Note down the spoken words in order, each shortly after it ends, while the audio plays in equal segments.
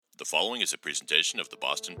The following is a presentation of the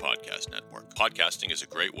Boston Podcast Network. Podcasting is a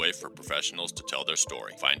great way for professionals to tell their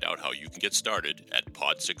story. Find out how you can get started at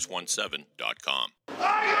pod617.com.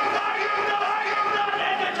 Are you not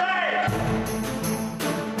entertained?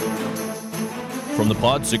 From the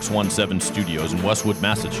Pod 617 studios in Westwood,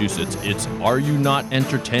 Massachusetts, it's Are You Not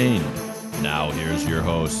Entertained? Now here's your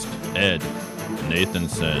host, Ed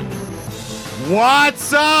Nathanson.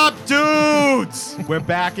 What's up, dudes? We're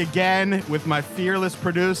back again with my fearless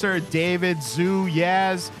producer, David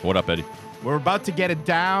Zuyaz. What up, Eddie? We're about to get it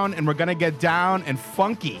down, and we're going to get down and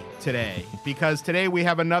funky today, because today we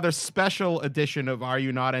have another special edition of Are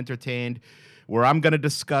You Not Entertained, where I'm going to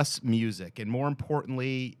discuss music. And more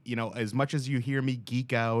importantly, you know, as much as you hear me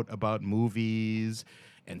geek out about movies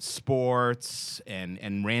and sports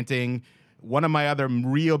and ranting, one of my other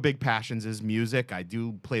real big passions is music. I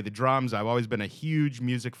do play the drums. I've always been a huge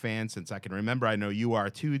music fan since I can remember. I know you are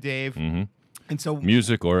too, Dave. Mm-hmm. And so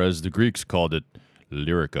music, or as the Greeks called it,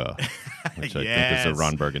 lyrica, which I think is a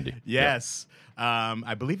Ron Burgundy. Yes. Yeah.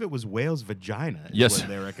 I believe it was whale's vagina. Yes, what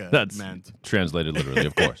lyrica that's meant. Translated literally,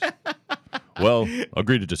 of course. Well,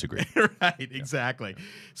 agree to disagree. Right, exactly.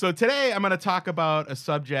 So today I'm going to talk about a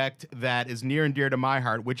subject that is near and dear to my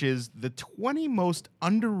heart, which is the 20 most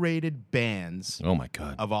underrated bands Oh, my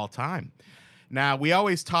God. of all time. Now, we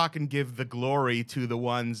always talk and give the glory to the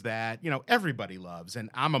ones that, you know, everybody loves,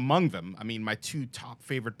 and I'm among them. I mean, my two top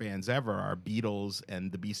favorite bands ever are Beatles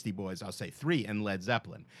and the Beastie Boys, I'll say three, and Led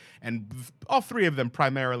Zeppelin. And all three of them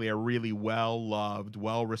primarily are really well-loved,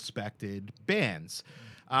 well-respected bands.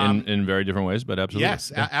 In very different ways, but absolutely. Yes,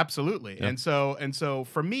 yeah. Absolutely. Yeah. And so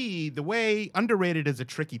for me, the way underrated is a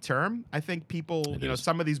tricky term. I think people,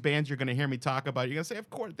 some of these bands you're going to hear me talk about, you're going to say, of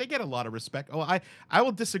course, they get a lot of respect. Well, I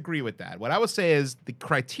will disagree with that. What I would say is the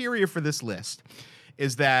criteria for this list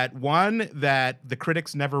is that, one, that the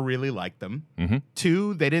critics never really liked them. Mm-hmm.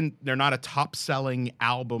 Two, they're not a top-selling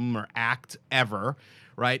album or act ever.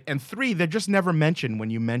 Right? And three, they're just never mentioned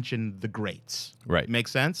when you mention the greats. Right. Make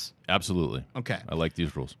sense? Absolutely. Okay. I like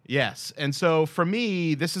these rules. Yes. And so for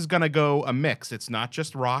me, this is going to go a mix. It's not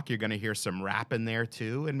just rock. You're going to hear some rap in there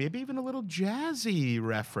too, and maybe even a little jazzy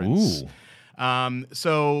reference. Ooh.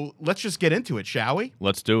 So let's just get into it, shall we?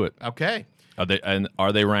 Let's do it. Okay.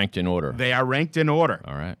 Are they ranked in order? They are ranked in order.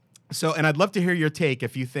 All right. So, and I'd love to hear your take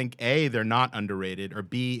if you think A, they're not underrated, or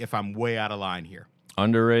B, if I'm way out of line here.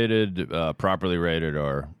 Underrated, properly rated,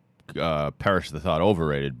 or perish the thought,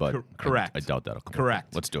 overrated, but correct. I doubt that'll come Correct.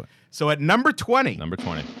 up. Let's do it. So at number 20. Number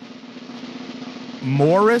 20.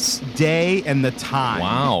 Morris Day and the Time.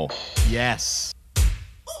 Wow. Yes.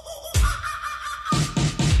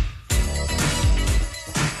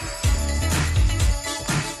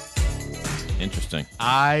 Interesting.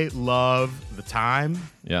 I love the time.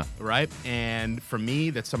 Yeah. Right? And for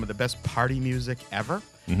me, that's some of the best party music ever.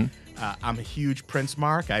 Mm-hmm. I'm a huge Prince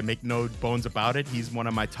mark. I make no bones about it. He's one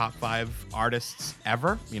of my top 5 artists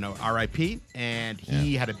ever, R.I.P. And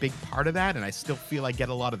he had a big part of that, and I still feel I get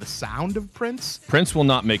a lot of the sound of Prince. Prince will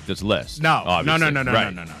not make this list. No. Obviously. No.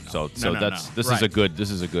 Right. No. So this right. is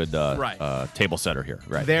a good table setter here.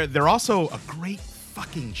 Right. They're also a great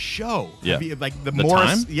fucking show. Yeah. Like the Time?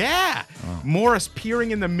 Morris. Yeah. Oh. Morris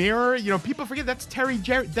peering in the mirror. People forget that's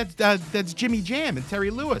that's Jimmy Jam and Terry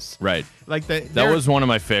Lewis. Right. Like that was one of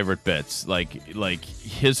my favorite bits. Like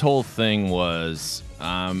his whole thing was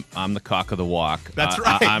I'm the cock of the walk. That's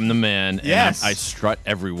right. I'm the man. And yes. I strut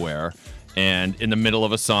everywhere. And in the middle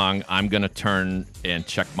of a song, I'm gonna turn and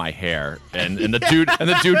check my hair, and the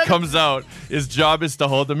dude comes out. His job is to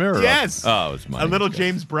hold the mirror. Yes. Up. Oh, it was my a little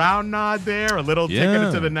James Brown nod there, a little taking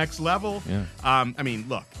it to the next level. Yeah. I mean,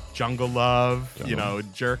 look, Jungle Love,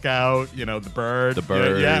 Jerk Out, The Bird. The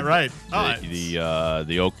Bird. Yeah, right.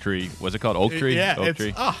 The Oak Tree. Was it called Oak Tree? Yeah. Oak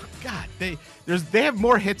Tree. Oh God, they have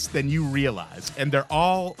more hits than you realize, and they're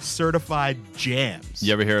all certified jams.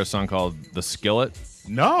 You ever hear a song called The Skillet?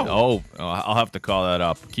 No. Oh, I'll have to call that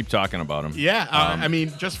up. Keep talking about him. Yeah, I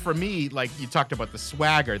mean, just for me, like you talked about the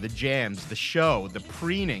swagger, the jams, the show, the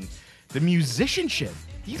preening, the musicianship.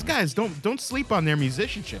 These guys don't sleep on their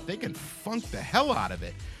musicianship. They can funk the hell out of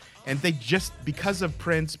it. And they just, because of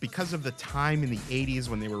Prince, because of the time in the 80s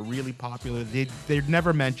when they were really popular, they're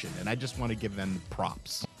never mentioned. And I just want to give them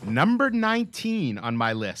props. Number 19 on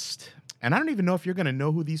my list, and I don't even know if you're going to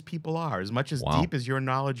know who these people are, as much as deep as your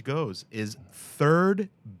knowledge goes, is Third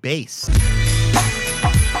Base.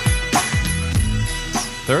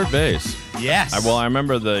 Third Base. Yes. I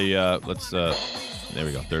remember the, there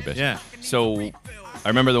we go, Third Base. Yeah. So I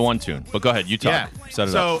remember the one tune. But go ahead, you talk. Yeah. Set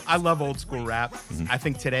it so up. I love old school rap. I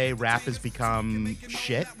think today rap has become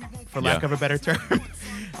shit, for lack of a better term.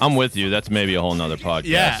 I'm with you. That's maybe a whole nother podcast.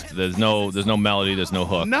 Yeah. There's no melody. There's no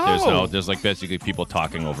hook. No. There's like basically people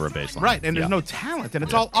talking over a bass line. Right, and there's no talent, and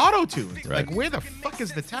it's all auto-tuned. Right. Like, where the fuck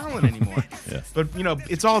is the talent anymore? Yeah. But,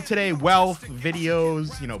 it's all today, wealth, videos,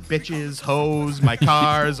 bitches, hoes, my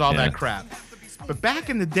cars, all that crap. But back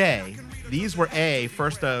in the day, these were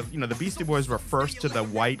first of, the Beastie Boys were first to the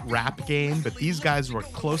white rap game, but these guys were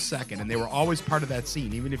close second, and they were always part of that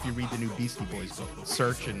scene. Even if you read the new Beastie Boys book,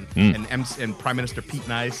 Search and Prime Minister Pete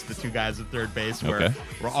Nice, the two guys at third base, were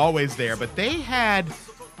always there. But they had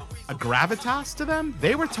a gravitas to them.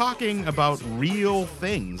 They were talking about real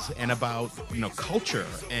things and about, culture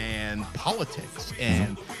and politics,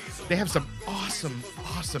 and they have some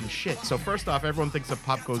awesome shit. So first off, everyone thinks of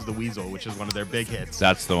Pop Goes the Weasel, which is one of their big hits.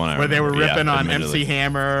 That's the one I where remember. they were ripping on admittedly. MC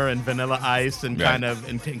Hammer and Vanilla Ice and kind of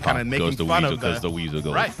making fun of the weasel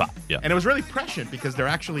goes. right. Pop. Yeah. And it was really prescient because they're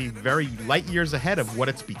actually very light years ahead of what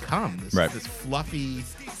it's become. This fluffy,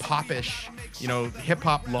 popish, hip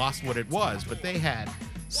hop lost what it was, but they had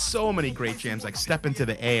so many great jams. Like Step Into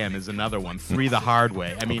the AM is another one. Free the Hard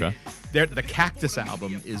Way. I mean, the Cactus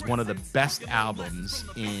album is one of the best albums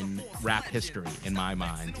in rap history in my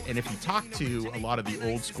mind. And if you talk to a lot of the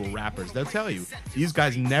old school rappers, they'll tell you these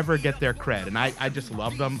guys never get their cred. And I just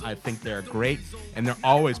love them. I think they're great. And they're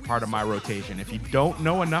always part of my rotation. If you don't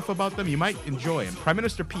know enough about them, you might enjoy them. Prime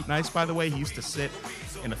Minister Pete Nice, by the way, he used to sit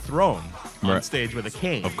in a throne on stage with a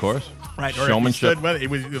cane. Of course. Right. Showmanship.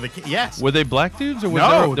 Yes. Were they black dudes or was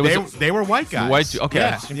no? there, They were white guys. White.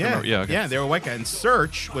 Okay. Yeah. They were white guys. And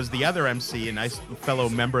Search was the other MC, a nice fellow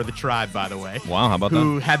member of the tribe, by the way. Wow. How about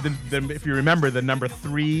who that? had the if you remember, the number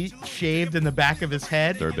 3 shaved in the back of his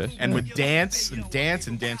head. Third base. And would dance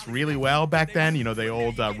really well back then. The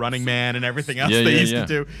old Running Man and everything else they used to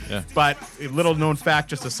do. Yeah. But a little known fact,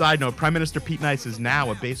 just a side note: Prime Minister Pete Nice is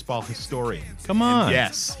now a baseball historian. Come on. And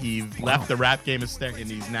yes, he left the rap game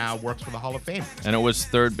and he's now works for the Hall of Fame. And it was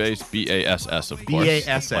third base, BASS, of course.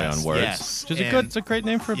 BASS, Play on words. yes. Which is it's a great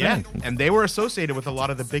name for a band. And they were associated with a lot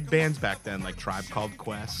of the big bands back then, like Tribe Called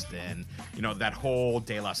Quest and, that whole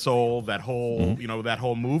De La Soul, that whole, that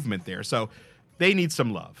whole movement there. So they need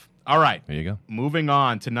some love. All right. There you go. Moving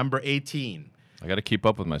on to number 18. I got to keep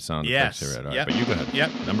up with my sound effects here, Ed. All right, but you go ahead.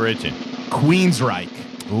 Yep. Number 18. Queensryche.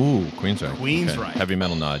 Ooh, Queensryche. Queensryche. Okay. Heavy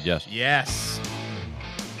metal nod, yes. Yes.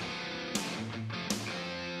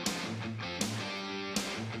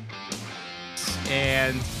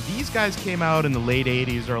 And these guys came out in the late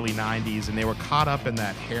 80s, early 90s, and they were caught up in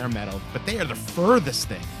that hair metal. But they are the furthest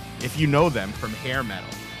thing, if you know them, from hair metal.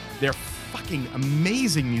 They're fucking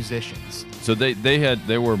amazing musicians. So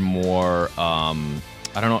they were more, I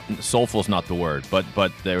don't know, soulful's not the word, but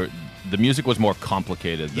the music was more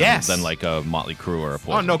complicated than like a Motley Crue or a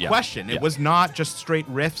Poison. Oh, no question. It was not just straight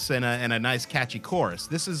riffs and a nice catchy chorus.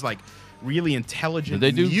 This is like really intelligent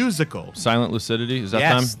musical. Silent Lucidity? Is that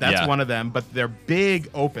them? Yes, that's one of them. But their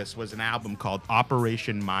big opus was an album called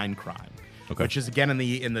Operation Mindcrime, which is again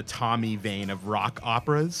in the Tommy vein of rock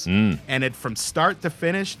operas. And it from start to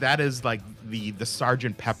finish, that is like the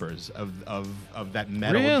Sgt. Pepper's of that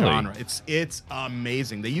metal genre. It's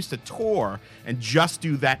amazing. They used to tour and just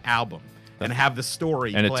do that album and have the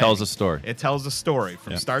story. And play. It tells a story. It tells a story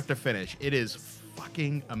from start to finish. It is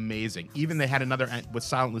fucking amazing. Even they had another with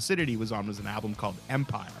Silent Lucidity was an album called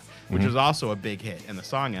Empire, which was also a big hit, and the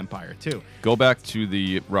song Empire too. Go back to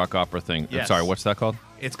the rock opera thing. Yes. Sorry, what's that called?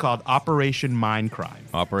 It's called Operation Mindcrime.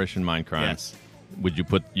 Operation Mindcrime. Yes.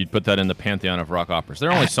 You'd put that in the pantheon of rock operas? There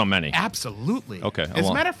are only so many. Absolutely. Okay. As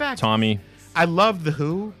a matter of fact, Tommy. I love The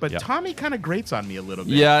Who, but Tommy kind of grates on me a little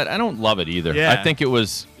bit. Yeah, I don't love it either. Yeah. I think it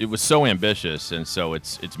was so ambitious, and so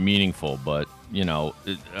it's meaningful, but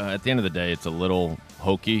at the end of the day, it's a little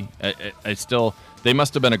hokey. They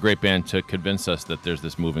must have been a great band to convince us that there's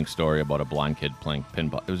this moving story about a blind kid playing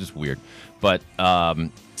pinball. It was just weird. But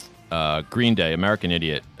Green Day, American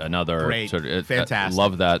Idiot, another great, fantastic.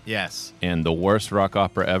 Love that. Yes. And the worst rock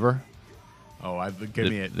opera ever. Oh, give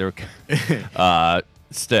me it.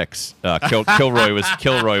 Styx. Kilroy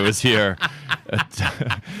was here.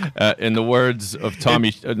 In the words of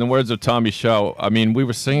Tommy Shaw, I mean, we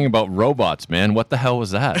were singing about robots, man. What the hell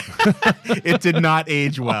was that? It did not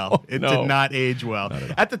age well. Did not age well.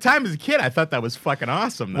 Not at the time as a kid, I thought that was fucking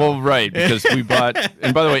awesome, though. Well, right, because we bought.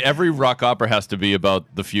 And by the way, every rock opera has to be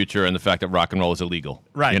about the future and the fact that rock and roll is illegal.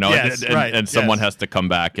 Right. Yes, and someone has to come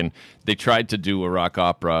back. And they tried to do a rock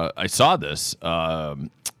opera. I saw this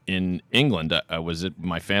in England. I was at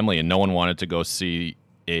my family, and no one wanted to go see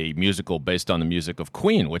a musical based on the music of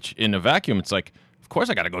Queen, which in a vacuum, it's like, of course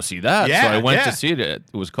I got to go see that. Yeah, so I went yeah. to see it. It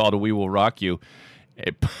was called We Will Rock You.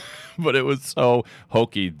 But it was so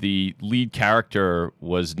hokey. The lead character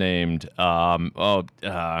was named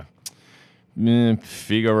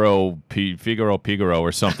Figaro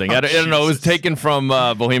or something. I don't know. It was taken from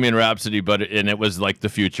Bohemian Rhapsody, and it was like the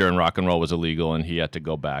future, and rock and roll was illegal, and he had to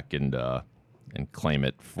go back and claim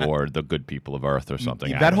it for the good people of Earth or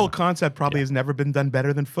something. That whole concept probably has never been done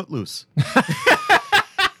better than Footloose.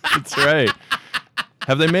 That's right.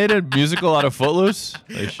 Have they made a musical out of Footloose?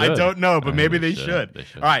 They should. I don't know, but maybe they should. They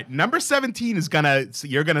should. All right, number 17 is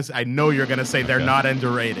I know you're gonna say they're not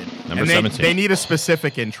underrated. Number and 17. They need a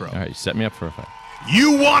specific intro. All right, you set me up for a fight.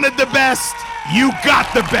 You wanted the best. You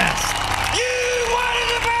got the best. You wanted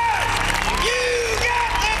the best! You got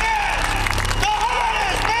the best! The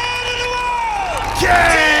hardest man in the world!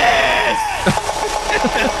 Kiss!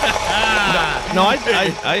 No,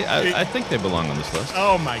 I think they belong on this list.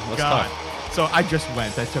 Oh my Let's God. talk. So I just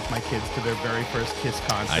went. I took my kids to their very first Kiss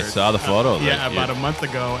concert. I saw the photo. About a month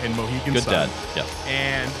ago in Mohegan Good Sun. dad. Yeah.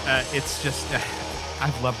 And it's just,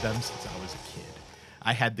 I've loved them since I was a kid.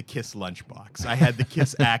 I had the Kiss lunchbox. I had the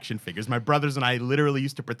Kiss action figures. My brothers and I literally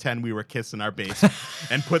used to pretend we were Kiss in our basement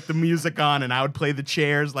and put the music on, and I would play the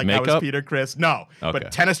chairs like I was Makeup? Peter Criss. No, Okay.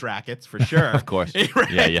 but tennis rackets for sure. Of course.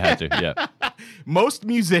 Right? Yeah, you had to. Yeah. Most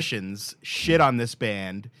musicians shit on this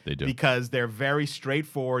band They do. because they're very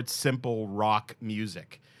straightforward, simple rock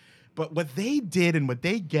music. But what they did and what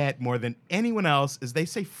they get more than anyone else is they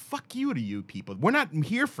say, fuck you to you people. We're not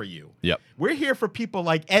here for you. Yep. We're here for people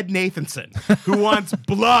like Ed Nathanson, who wants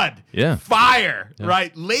blood, Yeah. fire,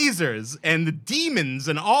 right? Lasers and the demons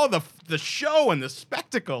and all the show and the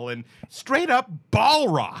spectacle and straight up ball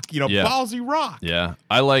rock, Yeah. ballsy rock. Yeah,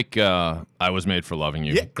 I like I Was Made for Loving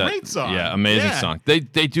You. Yeah, great song. Yeah, amazing Yeah. song. They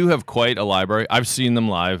do have quite a library. I've seen them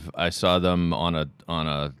live. I saw them on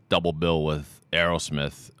a double bill with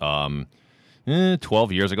Aerosmith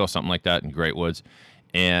 12 years ago, something like that, in Great Woods.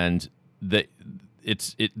 And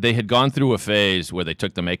they had gone through a phase where they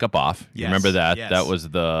took the makeup off. You Yes, remember that? yes. That was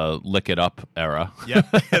the Lick It Up era. Yeah.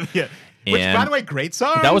 Yeah. Which, And by the way, great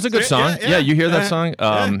song. That was a good song. Yeah, you hear that song?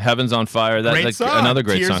 Yeah. Heaven's on Fire. That Great like song. another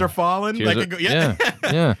great Tears song. Are Falling. Tears Like are- a yeah.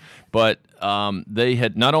 yeah. But they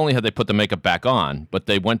had not only had they put the makeup back on, but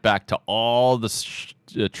they went back to all the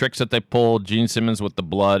tricks that they pulled. Gene Simmons with the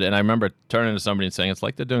blood, and I remember turning to somebody and saying, "It's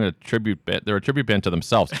like they're doing a tribute band. They're a tribute band to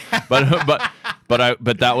themselves." But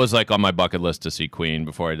that was like on my bucket list to see Queen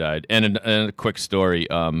before I died. And a quick story: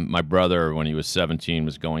 my brother, when he was 17,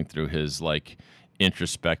 was going through his like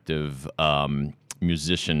introspective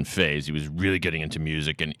musician phase. He was really getting into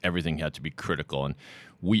music, and everything had to be critical. And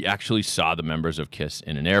we actually saw the members of Kiss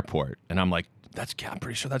in an airport, and I'm like, I'm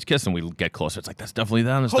pretty sure that's Kiss. And we get closer, it's like, that's definitely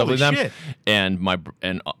them. That's Holy definitely shit.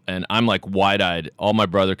 them. And I'm like wide-eyed. All my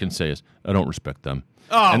brother can say is, I don't respect them.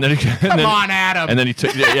 Oh, and then, come on, Adam. And then he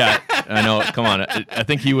took, yeah, I know. Come on. I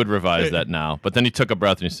think he would revise that now. But then he took a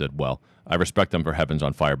breath and he said, well, I respect them for Heaven's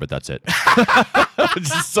on Fire, but that's it. It's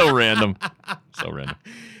just so random. So random.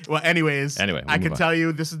 Well, anyways, Anyway, I we'll can move on. tell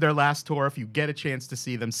you this is their last tour. If you get a chance to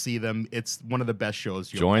see them, see them. It's one of the best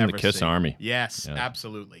shows you'll Join the ever Kiss see. Army. Yes, Yeah.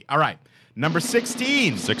 absolutely. All right, number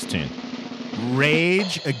 16, 16.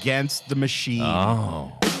 Rage Against the Machine.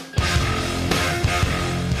 Oh.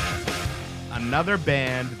 Another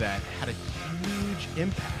band that had a huge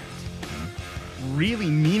impact. Really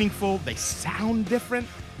meaningful. They sound different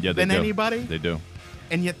Yeah, they than do. anybody, They do.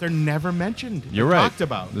 and yet they're never mentioned. You're or right. Talked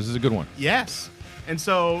about. This is a good one. Yes. And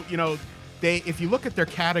so, if you look at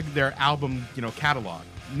their album, catalog,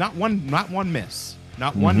 not one miss.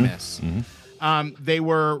 Not one miss. They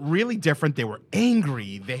were really different. They were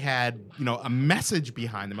angry. They had, a message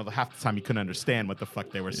behind them. Although half the time you couldn't understand what the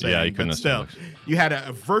fuck they were saying. Yeah, you couldn't but still, understand. you had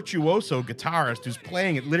a virtuoso guitarist who's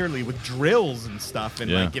playing it literally with drills and stuff,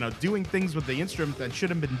 and Yeah. doing things with the instrument that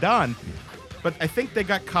shouldn't have been done. But I think they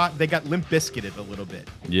got caught. They got Limp Bizkitted a little bit.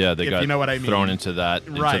 Yeah, they If got you know what I mean. thrown into that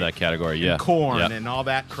Right. category. Yeah. And Korn Yeah. and all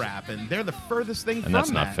that crap, and they're the furthest thing from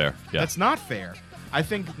that's not that. fair. Yeah. That's not fair. I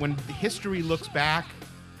think when history looks back,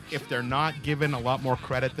 if they're not given a lot more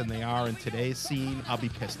credit than they are in today's scene, I'll be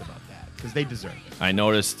pissed about that because they deserve it. I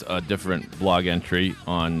noticed a different blog entry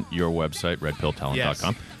on your website,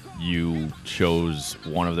 redpilltalent.com. You chose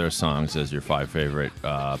one of their songs as your 5 favorite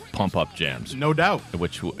pump up jams. No doubt.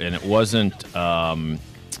 And it wasn't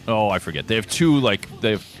I forget. They have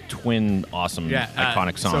twin awesome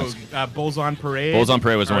iconic songs. So Bulls on Parade. Bulls on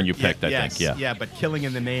Parade was the one you picked, I yes, think. Yeah. Yeah, but Killing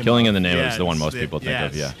in the Name Killing of. in the Name of Yes, is the one most people think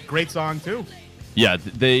of, yes. yeah. Great song too. Yeah,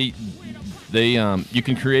 they you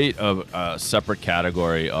can create a separate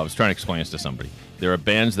category of. I was trying to explain this to somebody. There are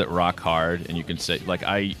bands that rock hard, and you can say, like,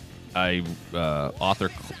 author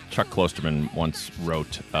Chuck Klosterman once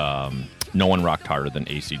wrote, "No one rocked harder than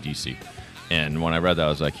AC/DC." And when I read that, I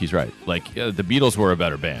was like, he's right. Like, the Beatles were a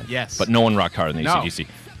better band. Yes. But no one rocked harder than No. AC/DC.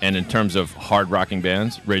 And in terms of hard rocking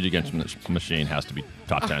bands, Rage Against the Machine has to be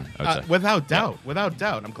top 10, I would say. Without doubt. Without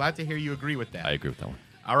doubt. I'm glad to hear you agree with that. I agree with that one.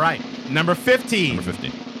 All right. Number 15. Number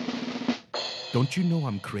 15. Don't you know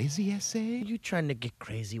I'm crazy, S.A.? You trying to get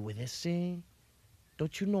crazy with this, eh?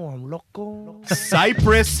 Don't you know I'm loco?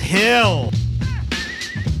 Cypress Hill.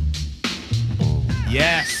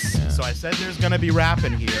 Yes. Yeah. So I said there's going to be rap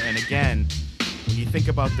in here. And again, when you think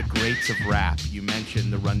about the greats of rap, you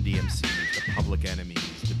mentioned the Run DMCs, the Public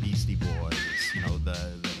Enemies, the Beastie Boys, you know,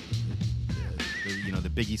 the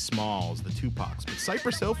Biggie Smalls, the Tupacs. But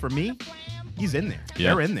Cypress Hill, for me, he's in there. Yeah.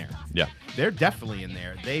 They're in there. Yeah. They're definitely in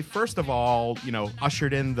there. They, first of all, you know,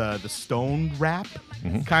 ushered in the stoned rap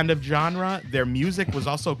kind of genre. Their music was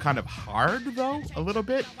also kind of hard, though, a little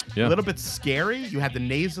bit. Yeah. A little bit scary. You had the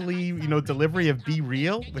nasally, you know, delivery of Be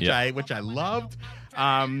Real, which Yeah. I loved.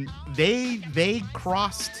 They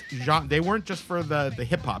crossed genre. They weren't just for the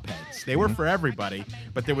hip hop heads. They were for everybody,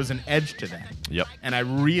 but there was an edge to them. Yep. And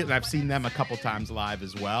I've seen them a couple times live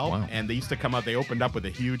as well. Wow. And they used to come out. They opened up with a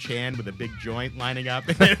huge hand with a big joint lining up.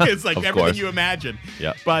 It's like Of everything course. you imagine.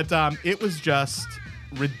 Yep. But it was just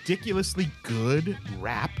ridiculously good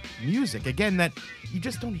rap music. Again, that you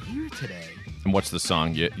just don't hear today. And what's the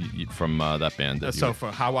song from that band? So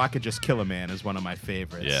for How I Could Just Kill a Man is one of my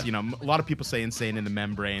favorites. Yeah. You know, a lot of people say Insane in the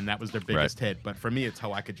Membrane. That was their biggest hit. But for me, it's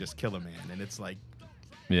How I Could Just Kill a Man. And it's like,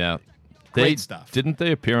 Yeah. Great stuff. Didn't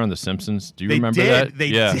they appear on The Simpsons? Do you They remember did. that?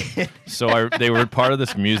 They did. So they were part of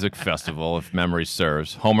this music festival, if memory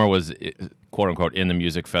serves. Homer was, quote unquote, in the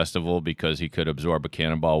music festival because he could absorb a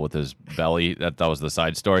cannonball with his belly. That was the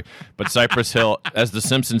side story. But Cypress Hill, as The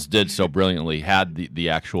Simpsons did so brilliantly, had the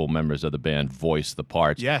actual members of the band voice the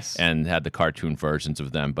parts. Yes. And had the cartoon versions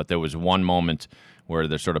of them. But there was one moment where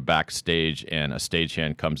they're sort of backstage and a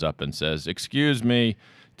stagehand comes up and says, "Excuse me,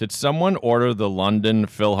 did someone order the London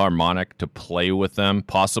Philharmonic to play with them,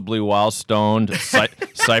 possibly while stoned?"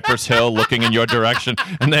 Cypress Hill looking in your direction,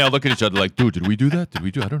 and they all look at each other like, "Dude, did we do that? Did we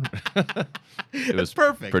do? I don't know." It was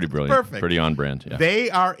perfect. pretty It's brilliant, perfect. pretty on brand. Yeah. They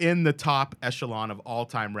are in the top echelon of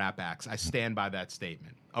all-time rap acts. I stand by that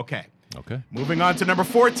statement. Okay. Okay. Moving on to number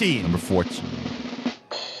 14. Number 14.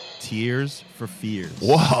 Tears for Fears.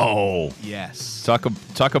 Whoa! Yes.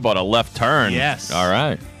 Talk about a left turn. Yes. All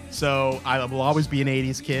right. So I will always be an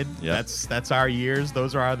 80s kid. Yep. That's our years.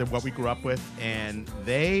 Those are what we grew up with. And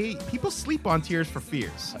people sleep on Tears for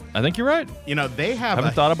Fears. I think you're right. You know, they have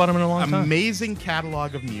Haven't thought about them in a long time. amazing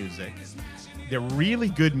catalog of music. They're really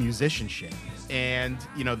good musicianship. And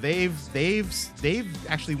you know they've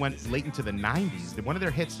actually went late into the 90s. One of their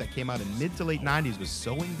hits that came out in mid to late 90s was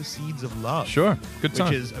 "Sowing the Seeds of Love." Sure, good song.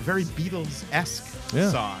 Which is a very Beatles-esque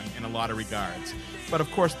song in a lot of regards. But of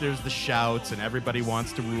course, there's the shouts and "Everybody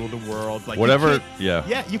Wants to Rule the World." Like Whatever.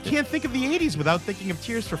 you can't think of the 80s without thinking of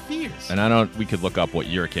Tears for Fears. And we could look up what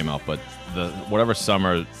year it came out, but whatever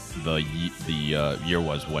summer the year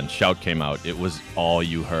was when Shout came out, it was all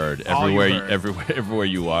you heard. Everywhere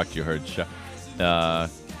you walked, you heard Shout.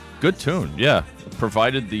 Good tune, yeah.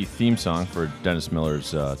 Provided the theme song for Dennis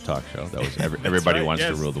Miller's talk show. That was Everybody right, Wants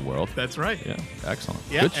yes. to Rule the World. That's right. Yeah, excellent.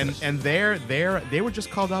 Yeah, Good and choice. they were just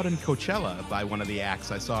called out in Coachella by one of the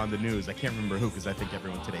acts I saw on the news. I can't remember who because I think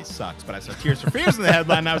everyone today sucks. But I saw Tears for Fears in the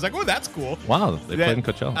headline, and I was like, "Oh, that's cool." Wow, they played in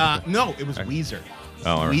Coachella. No, it was Weezer. Oh,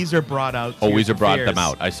 all right. Weezer brought out. Oh, Tears Weezer for brought Fears them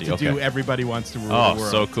out. I see, To okay. do Everybody Wants to Rule Oh, the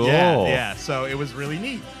World. so cool. Yeah. So it was really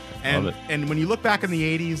neat. Love it. And when you look back in the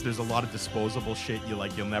 80s, there's a lot of disposable shit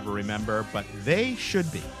you'll never remember, but they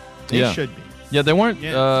should be. They should be. Yeah, they weren't.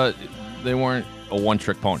 Yeah. They weren't a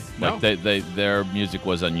one-trick pony. No. Like their music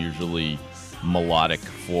was unusually melodic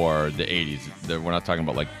for the '80s. We're not talking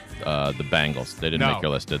about like the Bangles. They didn't No. make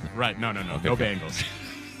your list, did they? Right. No. Okay, No okay. Bangles.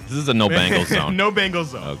 This is a no Bangles zone. No Bangles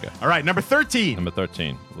zone. Okay. All right, number 13. Number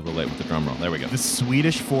 13. A little late with the drum roll. There we go. The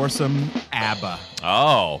Swedish foursome ABBA.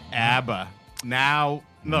 Oh. ABBA. Now,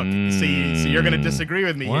 look, see, you're going to disagree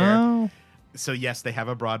with me here. Wow. So, yes, they have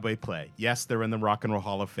a Broadway play. Yes, they're in the Rock and Roll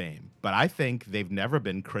Hall of Fame. But I think they've never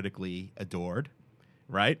been critically adored,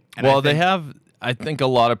 right? And Well, they have. I think a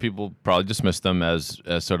lot of people probably dismiss them as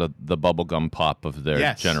sort of the bubblegum pop of their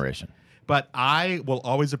Yes. generation. But I will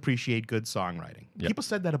always appreciate good songwriting. Yep. People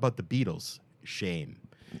said that about the Beatles. Shame.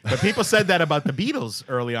 But people said that about the Beatles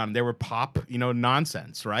early on. They were pop,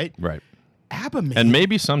 nonsense, right? Right. ABBA made And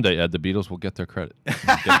maybe someday, Ed, the Beatles will get their credit.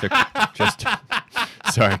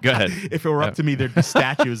 Sorry, go ahead. If it were up to me, there'd be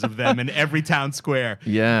statues of them in every town square.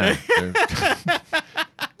 Yeah.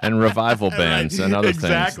 And revival bands and other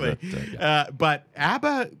exactly. things. Exactly. But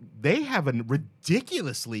ABBA they have a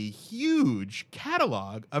ridiculously huge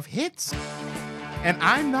catalog of hits. And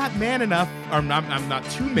I'm not man enough, or I'm not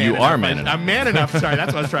too man You enough. are man enough. I'm man enough, sorry,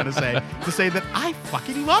 that's what I was trying to say that I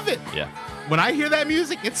fucking love it. Yeah. When I hear that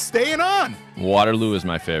music, it's staying on. Waterloo is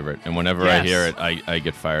my favorite, and whenever I Yes. hear it, I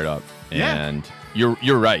get fired up. Yeah. And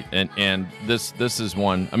you're right. And this is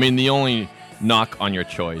one. I mean, the only knock on your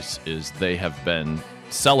choice is they have been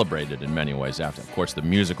celebrated in many ways after. Of course, the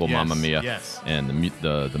musical Yes, Mamma Mia yes. and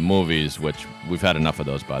the movies, which we've had enough of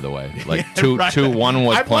those, by the way. Like Right. one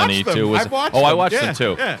was I've plenty, watched them. two was. I've watched I them. watched Yeah, them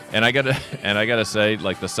too. yeah. And I gotta say,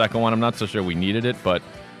 like the second one, I'm not so sure we needed it, but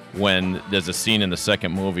when there's a scene in the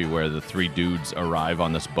second movie where the three dudes arrive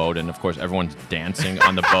on this boat, and of course everyone's dancing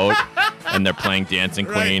on the boat, and they're playing Dancing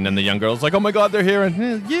Queen, Right. and the young girl's like, "Oh my God, they're here!" And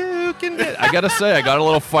you can get. I gotta say, I got a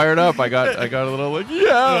little fired up. I got a little like,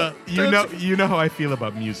 yeah. You know how I feel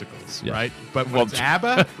about musicals, Yeah. right? But when Well, it's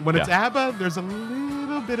ABBA, it's yeah. ABBA, there's a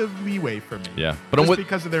little bit of leeway for me. Yeah. But I'm just with-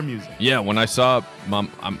 because of their music. Yeah, when I saw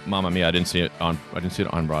Mamma Mia, I didn't see it on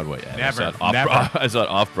Broadway yet. Never, I saw it off, never. I saw it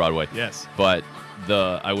off Broadway. Yes. But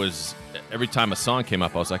every time a song came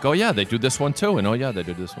up, I was like, oh yeah, they do this one too, and oh yeah, they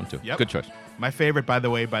do this one too. Yep. Good choice. My favorite, by the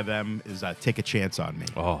way, by them is "Take a Chance on Me."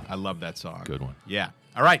 Oh. I love that song. Good one. Yeah.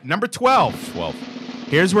 All right, number 12. 12.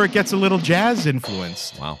 Here's where it gets a little jazz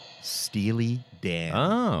influenced. Wow. Steely Dan.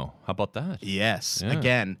 Oh, how about that? Yes. Yeah.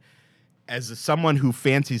 Again, as someone who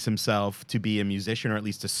fancies himself to be a musician or at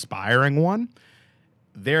least aspiring one,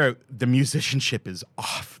 the musicianship is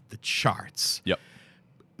off the charts. Yep.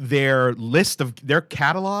 Their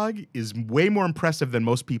catalog is way more impressive than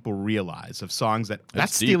most people realize of songs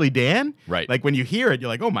that's deep. Steely Dan. Right. Like when you hear it, you're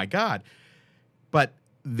like, oh my God. But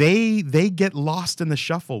they get lost in the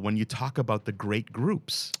shuffle when you talk about the great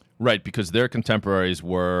groups. Right, because their contemporaries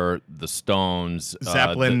were the Stones,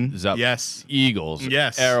 Zeppelin, yes. Eagles,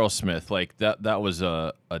 Yes. Aerosmith. Like that was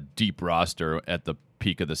a deep roster at the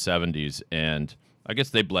peak of the 70s, and I guess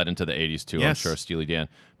they bled into the 80s too. I'm Yes. sure, Steely Dan.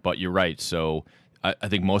 But you're right. So I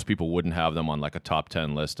think most people wouldn't have them on like a top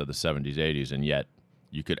 10 list of the 70s, 80s, and yet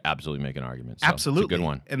you could absolutely make an argument. So Absolutely. it's a good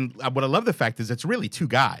one. And what I love the fact is it's really two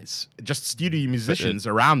guys, just studio musicians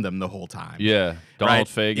around them the whole time. Yeah,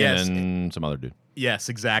 Donald Right. Fagen Yes. and some other dude. Yes,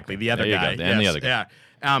 exactly. The other There you guy. go. And the Yes, other guy.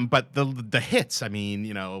 Yeah. But the hits, I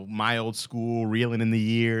mean, My Old School, Reeling in the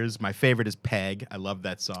Years. My favorite is Peg. I love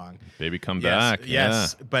that song. Baby, come Yes, back.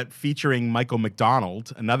 yes. But featuring Michael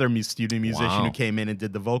McDonald, another studio musician Wow. who came in and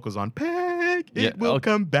did the vocals on Peg. Yeah. It will Oh,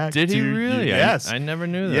 come back did to he you. really? Yes. I never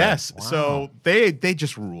knew that. Yes. Wow. So they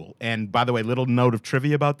just rule. And by the way, little note of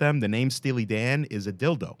trivia about them, the name Steely Dan is a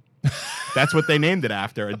dildo. That's what they named it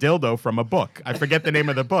after, a dildo from a book. I forget the name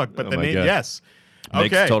of the book, but Oh the my name, God. yes.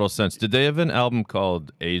 Makes Okay. total sense. Did they have an album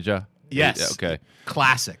called Aja? Yes. Okay.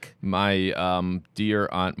 Classic. My dear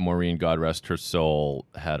Aunt Maureen, God rest her soul,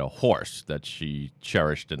 had a horse that she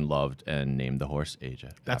cherished and loved and named the horse Aja.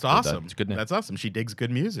 That's after awesome. that. It's a good name. That's awesome. She digs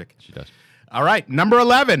good music. She does. All right, number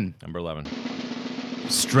 11. Number 11.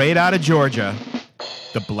 Straight out of Georgia,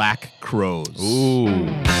 the Black Crowes. Ooh.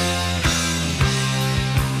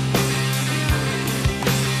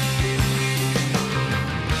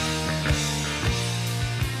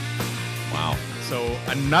 Wow. So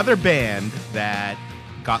another band that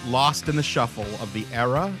got lost in the shuffle of the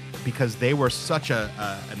era because they were such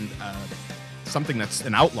something that's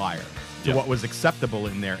an outlier to Yeah. what was acceptable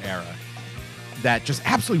in their era that just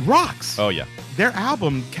absolutely rocks. Oh, yeah. Their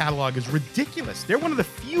album catalog is ridiculous. They're one of the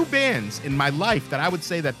few bands in my life that I would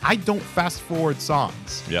say that I don't fast forward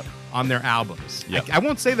songs Yep. on their albums. Yep. I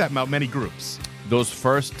won't say that about many groups. Those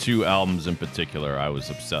first two albums in particular, I was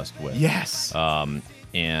obsessed with. Yes.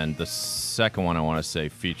 And the second one, I want to say,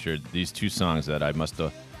 featured these two songs that I must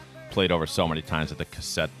have played over so many times that the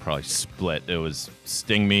cassette probably split. It was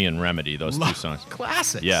Sting Me and Remedy, those two songs.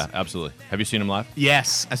 Classics. Yeah, absolutely. Have you seen them live?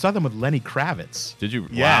 Yes. I saw them with Lenny Kravitz. Did you?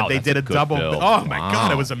 Yeah, Wow, they that's did a good double. bill. Oh my God,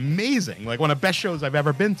 Wow. it was amazing! Like one of the best shows I've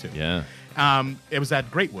ever been to. Yeah. It was at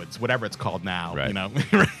Great Woods, whatever it's called now. Right. You know,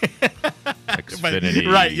 Xfinity,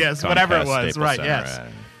 right? Yes, whatever it Comcast, was. Staples Right? Center, Yes. right.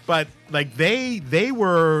 But like they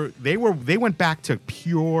went back to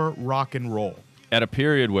pure rock and roll. At a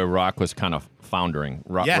period where rock was kind of foundering,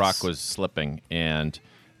 Yes. rock was slipping, and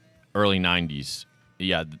early 90s,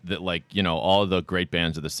 yeah, all the great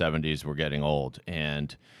bands of the 70s were getting old,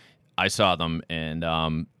 and I saw them, and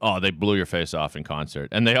they blew your face off in concert.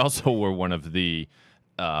 And they also were one of the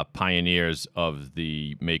pioneers of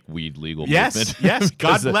the make weed legal Yes, movement. yes. God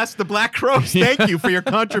Because bless the Black Crowes. Thank you for your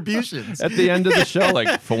contributions. at the end of the show,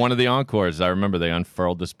 like for one of the encores, I remember they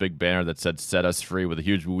unfurled this big banner that said "Set Us Free" with a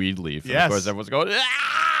huge weed leaf. And Yes. of course, everyone's going,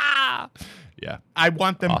 "Ah!" Yeah. I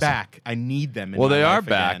want them Awesome. back. I need them. In Well, my they are life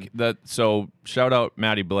back. again. So shout out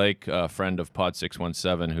Maddie Blake, a friend of Pod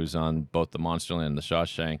 617, who's on both the Monsterland and the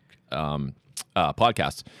Shawshank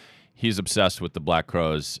podcasts. He's obsessed with the Black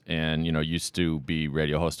Crowes, and used to be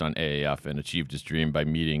radio host on AAF and achieved his dream by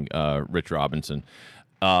meeting Rich Robinson.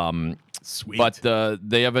 Sweet. But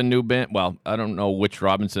they have a new band. Well, I don't know which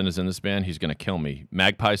Robinson is in this band. He's gonna kill me.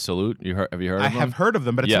 Magpie Salute. Have you heard of I them? have heard of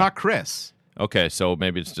them, but it's Yeah. not Chris. Okay, so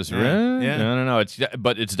maybe it's just Yeah. I don't know.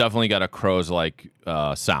 But it's definitely got a Crows like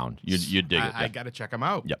sound. You dig it. I got to check them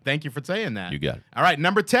out. Yep. Thank you for saying that. You got it. All right,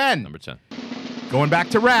 number 10. Number 10, Going back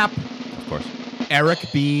to rap, of course. Eric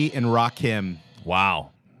B. and Rakim.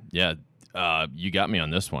 Wow. Yeah. You got me on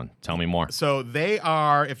this one. Tell me more. So they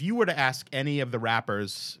are, if you were to ask any of the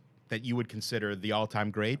rappers that you would consider the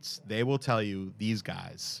all-time greats, they will tell you these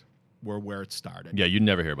guys were where it started. Yeah, you'd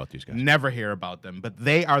never hear about these guys. Never hear about them, but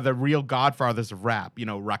they are the real godfathers of rap.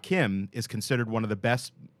 Rakim is considered one of the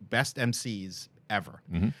best MCs ever.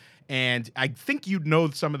 Mm-hmm. And I think you'd know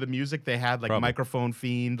some of the music they had, like Probably. Microphone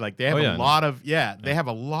Fiend. Like they have yeah, a lot of they have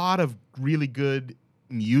a lot of really good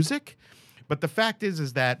music. But the fact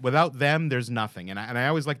is that without them, there's nothing. And I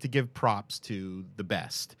always like to give props to the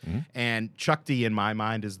best. Mm-hmm. And Chuck D, in my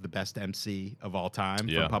mind, is the best MC of all time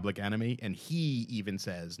Yeah. from Public Enemy. And he even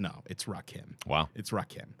says, no, it's Rakim. Wow. It's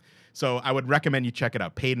Rakim. So I would recommend you check it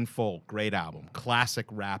out. Paid in Full, great album. Classic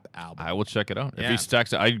rap album. I will check it out. If Yeah. he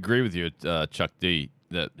stacks it, I agree with you, Chuck D,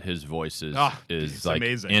 that his voice is it's like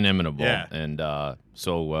amazing. inimitable. Yeah. And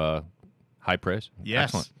so high praise. Yes.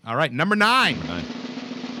 Excellent. All right, number 9. Nice.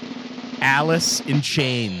 Alice in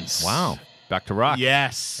Chains. Wow. Back to rock.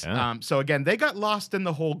 Yes. Yeah. So again, they got lost in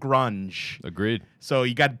the whole grunge. Agreed. So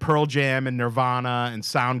you got Pearl Jam and Nirvana and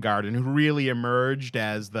Soundgarden, who really emerged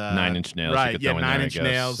as the 9 Inch Nails, you Right? could Yeah, throw in there, 9 I Inch guess.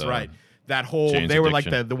 Nails. Right. That whole Jane's they were like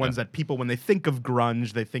Addiction. the ones Yeah. that people when they think of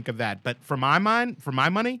grunge, they think of that. But for my money,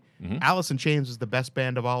 Mm-hmm. Alice in Chains is the best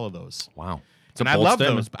band of all of those. Wow. It's And a I bold love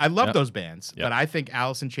statement. those. I love Yeah. those bands, Yeah. but I think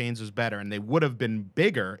Alice in Chains was better, and they would have been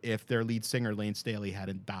bigger if their lead singer Lane Staley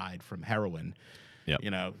hadn't died from heroin. Yep.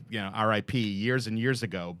 R.I.P. years and years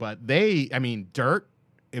ago. But Dirt.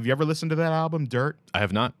 Have you ever listened to that album, Dirt? I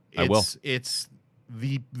have not. I will. It's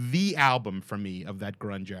the album for me of that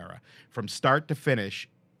grunge era, from start to finish.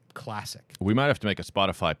 Classic. We might have to make a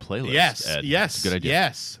Spotify playlist. Yes. Ed. Yes. It's a good idea.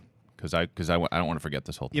 Yes. Because I don't want to forget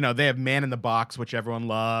this whole thing. They have Man in the Box, which everyone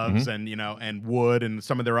loves, and and Wood, and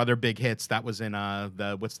some of their other big hits. That was in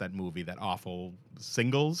what's that movie? That awful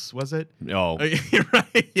Singles, was it? Oh,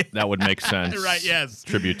 Right. Yeah. that would make sense. Right, yes.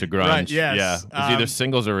 Tribute to grunge. Right, yes. Yeah. It's either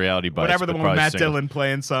Singles or Reality Bites. Whatever the but one with probably Matt Singles. Dillon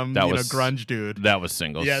playing some That was- grunge dude. That was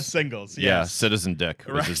Singles. Yeah, Singles. Yeah. Yes. Citizen Dick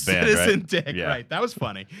was Right, his band, Citizen right? Dick. Yeah. Right. That was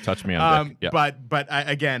funny. Touch Me on Dick. Yeah. But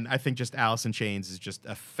I think Alice in Chains is just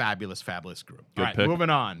a fabulous group. Good All right, pick. moving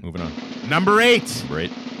on. Moving on. Number 8.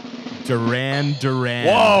 Great. Duran Duran.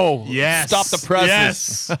 Whoa! Yes. Stop the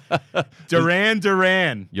presses. Yes.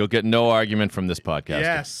 Duran. You'll get no argument from this podcast.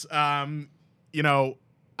 Yes.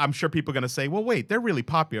 I'm sure people are going to say, well, wait, they're really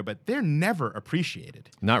popular, but they're never appreciated.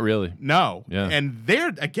 Not really. No. Yeah. And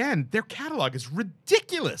their catalog is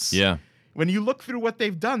ridiculous. Yeah. When you look through what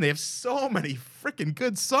they've done, they have so many freaking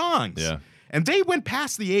good songs. Yeah. And they went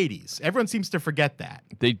past the 80s. Everyone seems to forget that.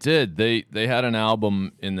 They did. They had an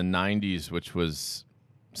album in the 90s, which was,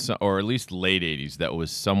 or at least late 80s, that was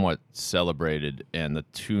somewhat celebrated, and the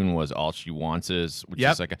tune was All She Wants Is, which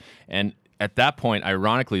Yep. is like and at that point,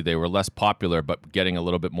 ironically, they were less popular, but getting a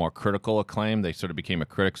little bit more critical acclaim. They sort of became a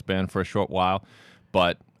critics band for a short while.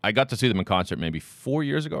 But I got to see them in concert maybe 4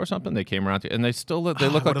 years ago or something. They came around, and they still they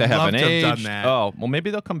look like would've they haven't loved to have done aged. that. Oh, well, maybe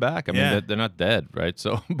they'll come back. I mean, Yeah. they're not dead, right?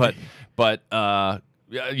 So, but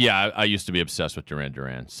yeah, I used to be obsessed with Duran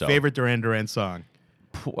Duran. So Favorite Duran song?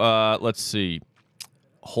 let's see.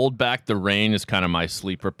 Hold Back the Rain is kind of my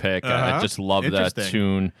sleeper pick. I just love that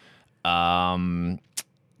Interesting. tune.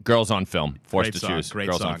 Girls on Film. Forced Great to song. choose. Great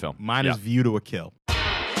Girls song. on Film. Mine Yeah. is View to a Kill.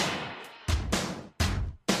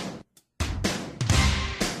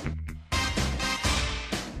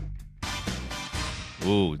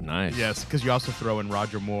 Ooh, nice. Yes, because you also throw in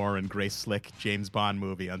Roger Moore and Grace Slick James Bond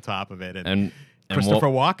movie on top of it, And Christopher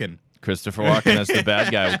Walken. Christopher Walken as the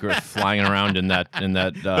bad guy, flying around in that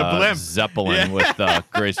blimp. Zeppelin with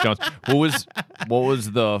Grace Jones. What was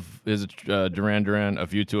Duran Duran, A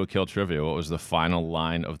View to a Kill trivia? What was the final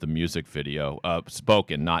line of the music video?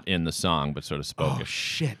 Spoken, not in the song, but sort of spoken. Oh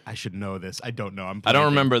shit! I should know this. I don't know. I don't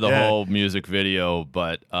remember the Yeah. whole music video,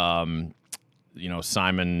 but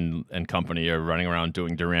Simon and company are running around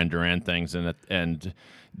doing Duran Duran things, and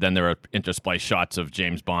then there are intersplice shots of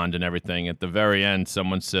James Bond and everything. At the very end,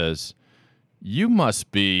 someone says, "You must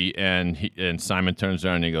be," and Simon turns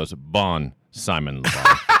around and he goes, "Bond, Simon Le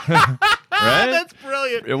Bon. Right? That's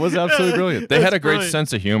brilliant. It was absolutely brilliant. They had a great brilliant.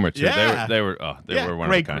 sense of humor too. Yeah. They were one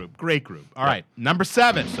great of a kind. group. Great group. All right, number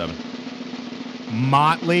 7. 7.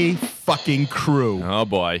 Motley fucking Crue. Oh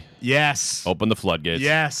boy. Yes. Open the floodgates.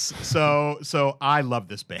 Yes. So I love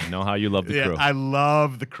this band. I know how you love the crew. I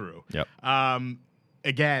love the Crew. Yep.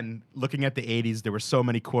 Again, looking at the 80s, there were so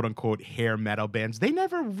many quote unquote hair metal bands. They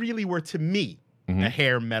never really were, to me, a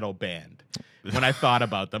hair metal band when I thought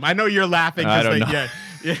about them. I know you're laughing. I don't know.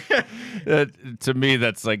 Yeah. To me,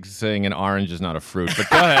 that's like saying an orange is not a fruit. But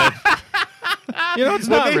go ahead. It's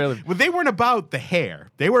not really. Well, they weren't about the hair.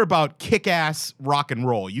 They were about kick-ass rock and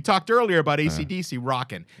roll. You talked earlier about AC/DC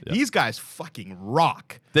rocking. Yep. These guys fucking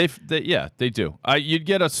rock. They do. You'd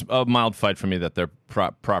get a mild fight from me that they're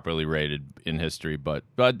properly rated in history, but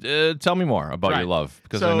tell me more about your love,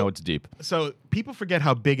 because I know it's deep. So people forget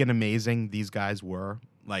how big and amazing these guys were.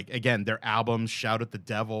 Like, again, their albums, Shout at the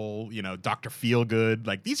Devil, Dr. Feelgood.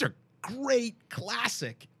 Like, these are great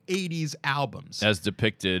classic 80s albums. As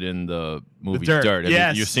depicted in the movie Dirt. Dirt.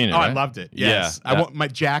 Yes. You've seen it, Oh, right? I loved it. Yes. Yeah. I want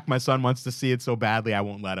my son wants to see it so badly, I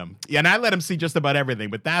won't let him. Yeah, and I let him see just about everything,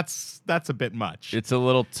 but that's a bit much. It's a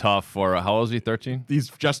little tough for how old is he? 13? He's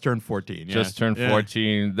just turned 14. Yeah. Just turned Yeah.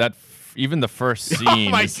 14. Even the first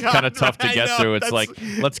scene my is God, kind of tough to I get know, through. It's that's-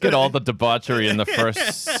 like, let's get all the debauchery in the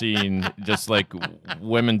first scene, just like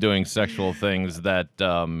women doing sexual things that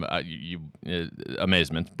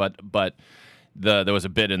amazement. But there was a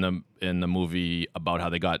bit in the movie about how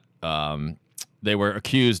they got they were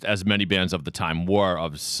accused, as many bands of the time were,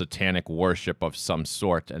 of satanic worship of some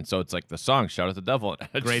sort. And so it's like the song Shout at the Devil.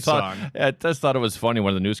 Great song. I just thought it was funny.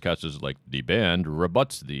 One of the newscasters was like, the band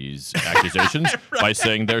rebuts these accusations by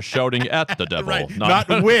saying they're shouting at the devil. Right. Not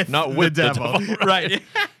with the devil. Right.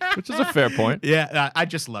 Which is a fair point. Yeah, I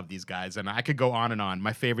just love these guys, and I could go on and on.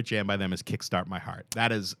 My favorite jam by them is Kickstart My Heart.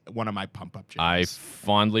 That is one of my pump-up jams. I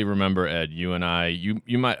fondly remember, Ed, you and I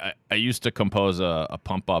used to compose a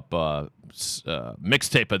pump-up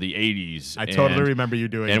mixtape of the 80s. I totally remember you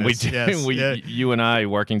doing and this. we did. Yes, You and I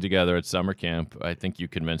working together at summer camp. I think you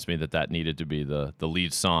convinced me that needed to be the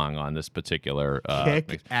lead song on this particular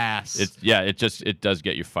Kick ass. It does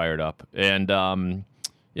get you fired up. And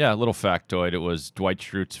a little factoid: it was Dwight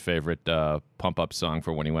Schrute's favorite pump-up song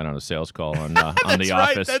for when he went on a sales call on The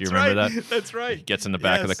Office. That's You remember right. that? That's right. He gets in the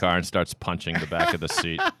back of the car and starts punching the back of the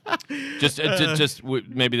seat.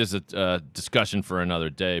 Maybe there's a discussion for another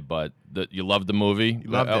day, but you loved the movie.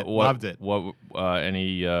 Loved it. What?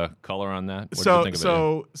 Any color on that? What did you So think of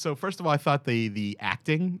it? so first of all, I thought the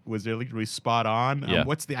acting was really spot on. Yeah.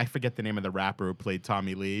 I forget the name of the rapper who played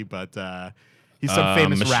Tommy Lee, but he's some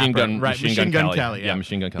famous Machine rapper, Gun- right? Machine Gun Kelly. Kelly. Yeah,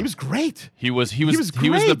 Machine Gun Kelly. He was great. He was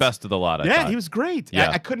great. the best of the lot. I thought. He was great.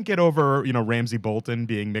 Yeah. I couldn't get over Ramsey Bolton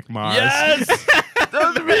being Mick Mars. Yes.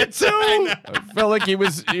 Me too. I I felt like he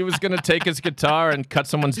was going to take his guitar and cut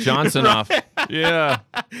someone's Johnson off. Yeah.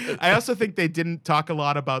 I also think they didn't talk a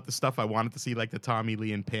lot about the stuff I wanted to see, like the Tommy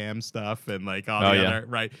Lee and Pam stuff and like all the other,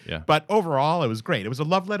 right? Yeah. But overall, it was great. It was a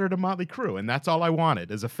love letter to Motley Crue, and that's all I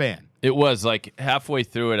wanted as a fan. It was like halfway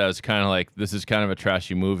through it, I was kind of like, this is kind of a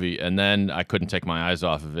trashy movie. And then I couldn't take my eyes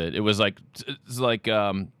off of it. It was like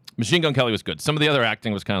Machine Gun Kelly was good. Some of the other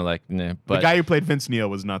acting was kind of like, nah. But The guy who played Vince Neil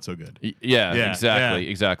was not so good.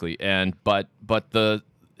 Exactly. And but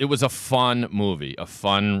it was a fun movie, a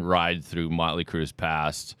fun ride through Motley Crue's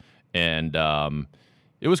past, and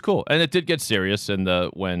it was cool. And it did get serious. And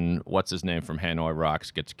when what's his name from Hanoi Rocks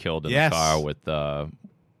gets killed in the car with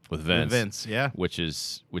Vince. Which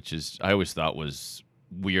is I always thought was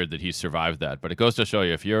weird that he survived that. But it goes to show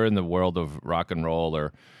you, if you're in the world of rock and roll,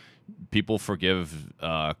 or people forgive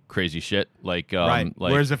crazy shit, Right.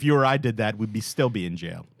 Whereas if you or I did that, we'd still be in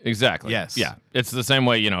jail. Exactly. Yes. Yeah. It's the same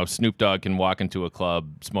way, Snoop Dogg can walk into a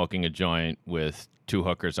club smoking a joint with two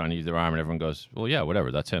hookers on either arm, and everyone goes, well, yeah,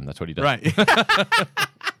 whatever. That's him. That's what he does. Right.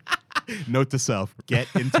 Note to self: get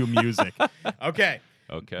into music. Okay.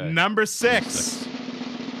 Number 6.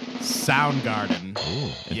 Soundgarden.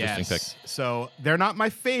 Ooh, interesting pick. So they're not my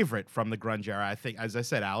favorite from the grunge era. I think, as I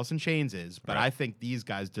said, Alice in Chains is, but I think these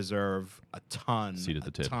guys deserve a ton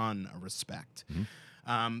of respect.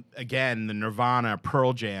 Mm-hmm. Again, the Nirvana,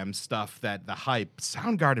 Pearl Jam stuff, the hype.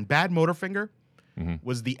 Soundgarden, Bad Motorfinger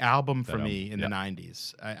was the album for me in the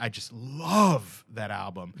 90s. I just love that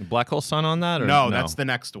album. Black Hole Sun on that? Or No, that's the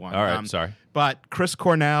next one. All right, sorry. But Chris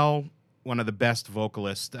Cornell, one of the best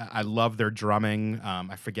vocalists. I love their drumming.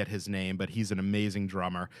 I forget his name, but he's an amazing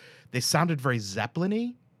drummer. They sounded very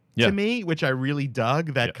Zeppelin-y to me, which I really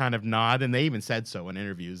dug, that kind of nod. And they even said so in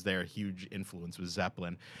interviews. Their huge influence was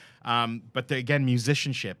Zeppelin. But again,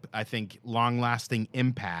 musicianship, I think, long-lasting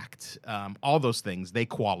impact, all those things, they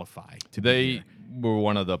qualify to be here. Were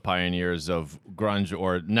one of the pioneers of grunge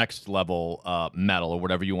or next level metal or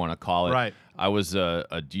whatever you want to call it. Right. I was a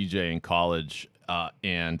DJ in college,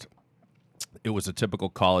 and it was a typical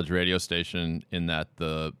college radio station in that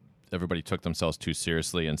everybody took themselves too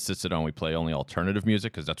seriously and insisted on we play only alternative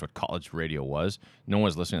music because that's what college radio was. No one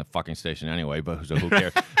was listening to the fucking station anyway, but so who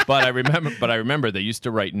cares? But I remember they used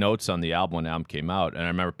to write notes on the album when the album came out, and I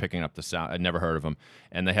remember picking up the sound. I'd never heard of them,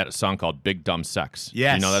 and they had a song called "Big Dumb Sex."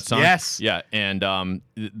 Yes, you know that song? yes, yeah. And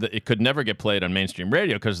it could never get played on mainstream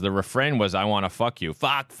radio because the refrain was "I want to fuck you,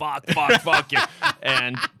 fuck you,"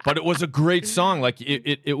 but it was a great song. Like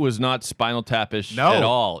it was not Spinal Tap-ish at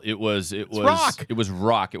all. It was rock. It was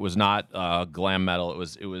rock. It was not glam metal.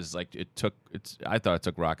 It was like I thought it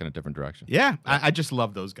took rock in a different direction. Yeah, I just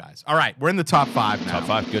love those guys. All right, we're in the top 5 now. Top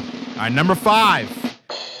 5, good. All right, number 5,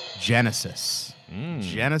 Genesis.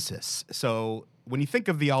 Genesis. So when you think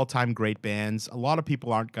of the all-time great bands, a lot of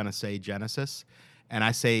people aren't going to say Genesis, and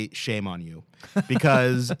I say shame on you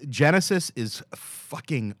because Genesis is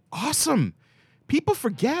fucking awesome. People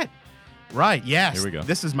forget. Right, yes. Here we go.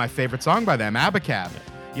 This is my favorite song by them, Abacab.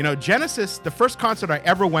 Yeah. You know, Genesis, the first concert I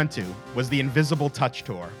ever went to was the Invisible Touch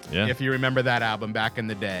Tour, if you remember that album back in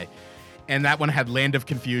the day. And that one had Land of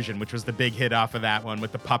Confusion, which was the big hit off of that one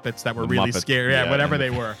with the puppets that were really scary. Yeah, whatever they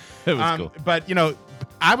were. It was cool. But, you know,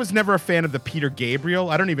 I was never a fan of the Peter Gabriel.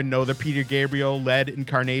 I don't even know the Peter Gabriel-led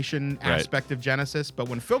incarnation aspect of Genesis. But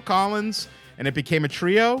when Phil Collins and it became a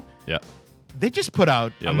trio, they just put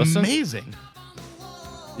out amazing.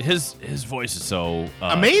 His voice is so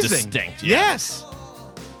amazing. Distinct. Yes.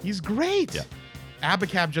 He's great. Yeah.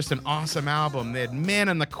 Abacab, just an awesome album. They had Man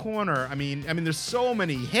in the Corner. I mean, there's so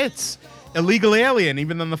many hits. Illegal Alien,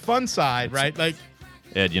 even on the fun side, right? Like,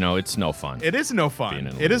 Ed, you know, it's no fun. It is no fun.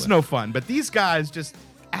 It is no fun. But these guys just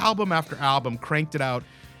album after album cranked it out.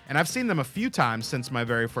 And I've seen them a few times since my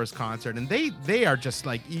very first concert, and they are just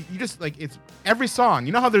like you just like it's every song.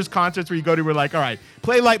 You know how there's concerts where you go to, we're like, all right,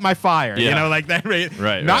 play Light My Fire. You know, like that.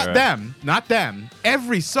 Right. Not them.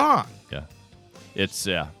 Every song. Yeah. It's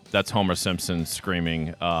that's Homer Simpson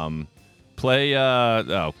screaming, play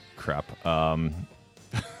oh crap. I'll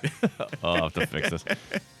have to fix this.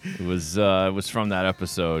 It was from that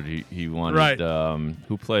episode. He wanted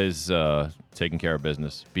who plays Taking Care of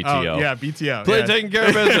Business? BTO. Oh, yeah, BTO. Play Taking Care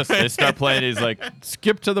of Business. They start playing. He's like,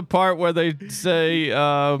 skip to the part where they say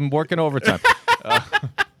working overtime.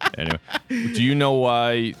 Anyway, do you know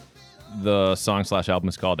why the song / album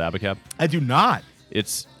is called Abacab? I do not.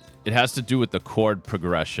 It has to do with the chord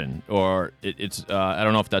progression, or it's I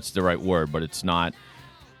don't know if that's the right word, but it's not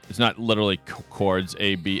literally chords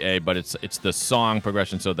A B A, but it's the song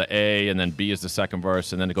progression. So the A and then B is the second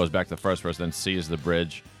verse, and then it goes back to the first verse, then C is the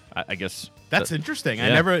bridge. I guess that's interesting.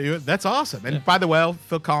 Yeah. That's awesome. And by the way,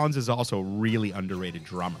 Phil Collins is also a really underrated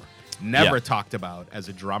drummer. Never talked about as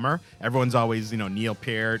a drummer. Everyone's always, Neil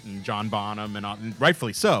Peart and John Bonham, and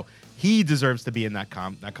rightfully so. He deserves to be in that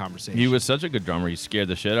conversation. He was such a good drummer. He scared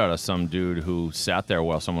the shit out of some dude who sat there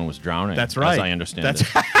while someone was drowning. That's right. As I understand it.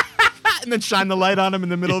 And then shine the light on him in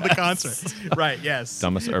the middle of the concert. Right, yes.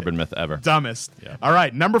 Dumbest urban myth ever. Dumbest. Yeah. All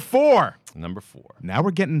right, number 4. Now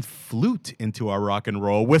we're getting flute into our rock and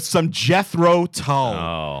roll with some Jethro Tull.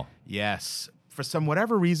 Oh. Yes. For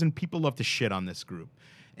whatever reason, people love to shit on this group.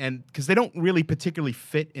 And because they don't really particularly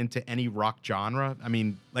fit into any rock genre. I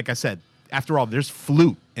mean, like I said, after all, there's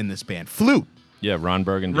flute in this band. Flute. Yeah, Ron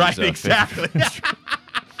Burgundy's right, exactly.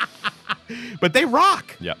 But they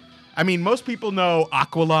rock. Yeah. I mean, most people know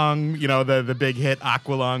Aqualung, the big hit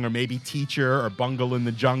Aqualung, or maybe Teacher or Bungle in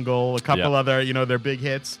the Jungle, a couple other, their big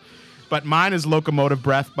hits. But mine is Locomotive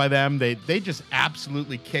Breath by them. They just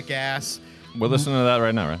absolutely kick ass. We're listening to that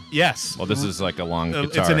right now, right? Yes. Well, this is like a long guitar.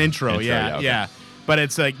 It's an intro, yeah. Okay. But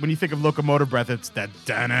it's like, when you think of Locomotive Breath, it's that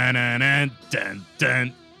dun-dun-dun-dun,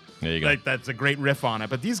 dun. There you go. Like, that's a great riff on it.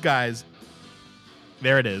 But these guys,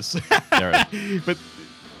 there it is. There it is. But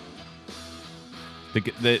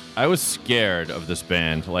I was scared of this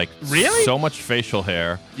band. Like, really? So much facial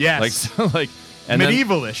hair. Yes. And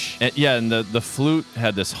medievalish. And the flute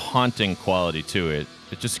had this haunting quality to it.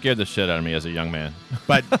 It just scared the shit out of me as a young man.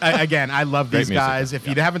 But again, I love these music. guys. If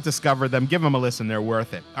you haven't discovered them, give them a listen. They're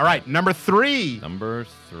worth it. All right, number 3.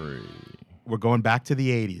 We're going back to the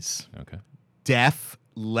 80s. Okay. Def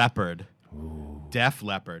Leppard. Ooh. Def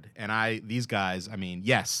Leppard. And these guys,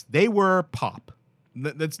 yes, they were pop.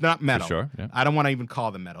 That's not metal. For sure, yeah. I don't want to even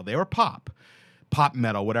call them metal. They were pop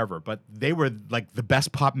metal, whatever. But they were like the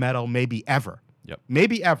best pop metal maybe ever. Yep.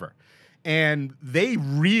 Maybe ever. And they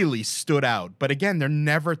really stood out. But again, they're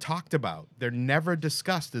never talked about. They're never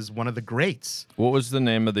discussed as one of the greats. What was the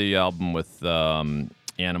name of the album with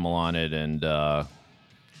Animal on it and...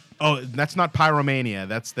 Oh, that's not Pyromania.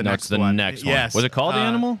 That's the next one. Next one. Yes. Was it called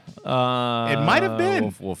Animal? It might have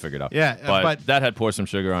been. We'll figure it out. Yeah, but that had Pour Some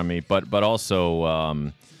Sugar on Me. But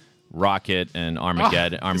also Rocket and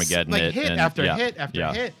Armageddon. Armageddon. Like hit and, after yeah, hit after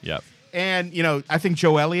yeah, hit. Yep. And, I think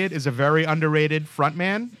Joe Elliott is a very underrated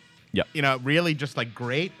frontman. Yep. Really just like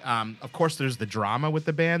great. Of course, there's the drama with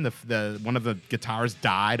the band. The one of the guitarists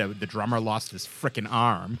died. The drummer lost his freaking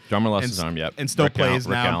arm. Drummer lost his arm. Yep. And still plays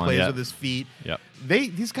Rick now. Allen, And plays yep. with his feet. Yep.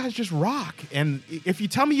 These guys just rock. And if you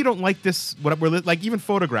tell me you don't like this, what we're like even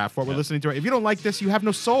Photograph, what we're listening to, if you don't like this, you have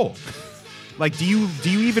no soul. Like, do you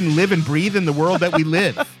even live and breathe in the world that we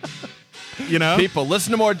live? People,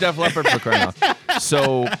 listen to more Def Leppard for crying out.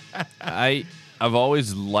 So I've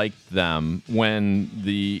always liked them when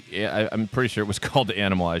I'm pretty sure it was called The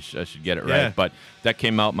Animal. I should get it right. Yeah. But that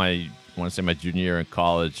came out I want to say my junior year in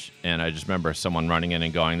college, and I just remember someone running in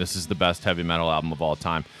and going, "This is the best heavy metal album of all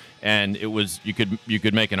time." And it was you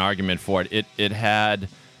could make an argument for it.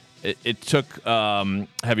 It took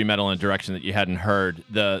heavy metal in a direction that you hadn't heard.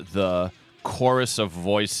 The chorus of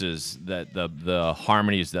voices, that the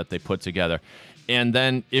harmonies that they put together. And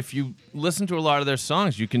then if you listen to a lot of their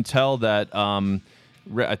songs, you can tell that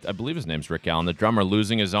I believe his name's Rick Allen, the drummer,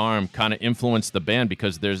 losing his arm kind of influenced the band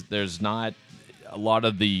because there's not a lot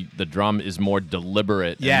of the drum is more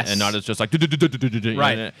deliberate and not as just like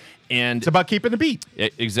right. And it's about keeping the beat.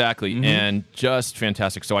 Exactly. Mm-hmm. And just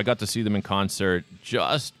fantastic. So I got to see them in concert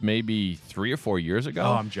just maybe 3 or 4 years ago.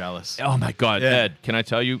 Oh, I'm jealous. Oh my God, Yeah. Ed! Can I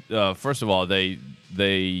tell you? First of all, they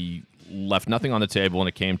left nothing on the table when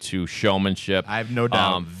it came to showmanship. I have no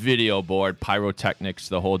doubt. Video board, pyrotechnics,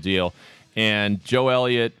 the whole deal. And Joe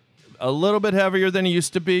Elliott, a little bit heavier than he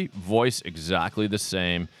used to be. Voice exactly the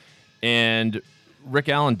same. And Rick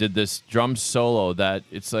Allen did this drum solo that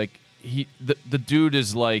it's like the dude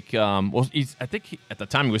is like I think at the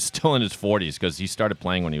time he was still in his 40s because he started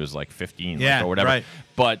playing when he was like 15 or whatever. Right.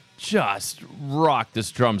 But just rocked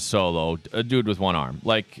this drum solo. A dude with one arm,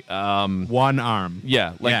 like one arm.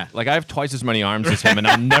 Yeah, like I have twice as many arms as him, and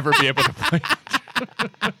I'll never be able to play.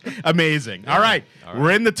 Amazing. All right.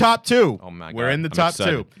 We're in the top 2. Oh my God. We're in the I'm top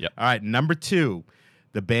excited. 2. Yep. All right, number 2,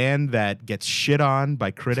 the band that gets shit on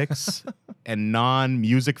by critics and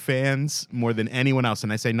non-music fans more than anyone else.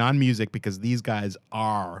 And I say non-music because these guys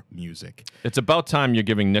are music. It's about time you're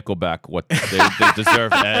giving Nickelback what they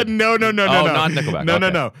deserve, Ed. No. Oh, not Nickelback. No,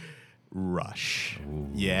 Okay. no. Rush. Ooh.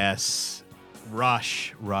 Yes.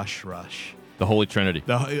 Rush. The Holy Trinity.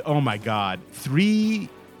 Oh my God. 3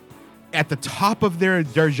 at the top of their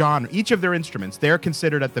genre, each of their instruments, they're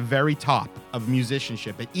considered at the very top of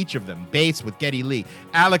musicianship at each of them. Bass with Geddy Lee,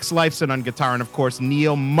 Alex Lifeson on guitar, and of course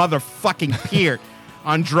Neil motherfucking Peart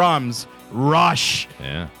on drums. Rush.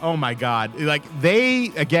 Yeah. Oh my God. Like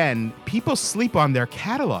people sleep on their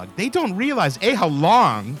catalog. They don't realize A, how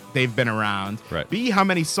long they've been around, right. B, how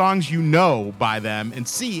many songs you know by them, and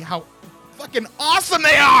C, how fucking awesome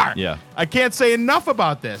they are. Yeah. I can't say enough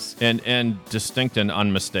about this. And distinct and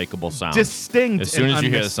unmistakable sound. Distinct. As soon as you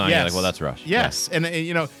hear the song, yes. you're like, well, that's Rush. Yes. Yeah.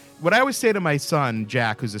 And what I always say to my son,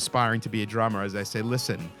 Jack, who's aspiring to be a drummer, is I say,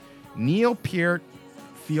 listen, Neil Peart,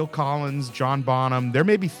 Phil Collins, John Bonham, there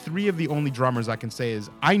may be 3 of the only drummers I can say is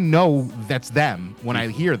I know that's them when I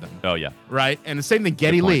hear them. Oh, yeah. Right? And the same thing,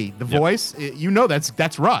 Geddy Lee, the voice,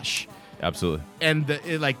 that's Rush. Absolutely. And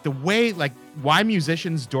the way, why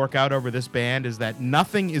musicians dork out over this band is that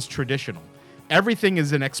nothing is traditional. Everything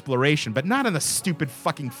is an exploration, but not in the stupid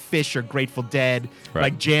fucking Fish or Grateful Dead,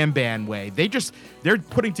 like jam band way. They're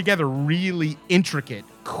putting together really intricate,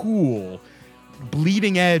 cool,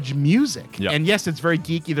 bleeding edge music. Yep. And yes, it's very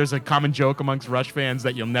geeky. There's a common joke amongst Rush fans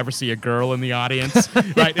that you'll never see a girl in the audience.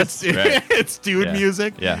 Right? It's dude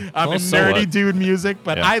music. Yeah. Nerdy dude music.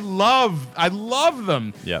 But Yeah. I love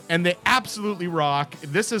them. Yep. And they absolutely rock.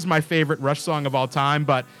 This is my favorite Rush song of all time,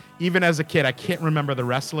 but even as a kid, I can't remember the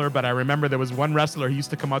wrestler, but I remember there was one wrestler who used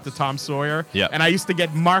to come out to Tom Sawyer. Yep. And I used to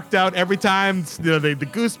get marked out every time, the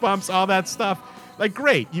goosebumps, all that stuff. Like,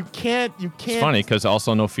 great. You can't. It's funny because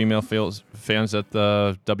also no female fans at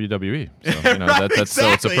the WWE. So, right, that's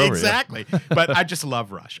so it's appropriate. Exactly. But I just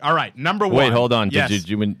love Rush. All right, number 1. Wait, hold on. Yes. Did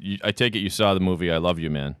you I take it you saw the movie I Love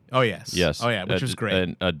You, Man? Oh, yes. Yes. Oh, yeah, which was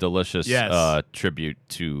great. A delicious Yes. tribute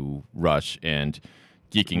to Rush and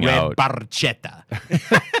geeking Red out. Barchetta.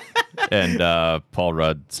 And Paul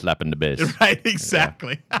Rudd slapping the bass. Right,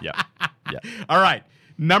 exactly. Yeah. All right,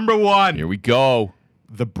 number 1. Here we go.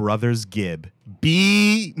 The Brothers Gibb.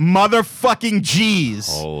 B motherfucking G's.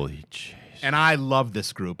 Holy jeez. And I love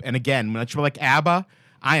this group. And again, much like ABBA,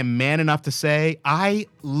 I am man enough to say I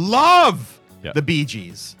love the Bee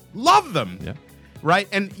Gees. Love them. Yeah. Right?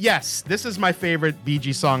 And yes, this is my favorite Bee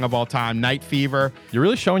Gees song of all time, Night Fever. You're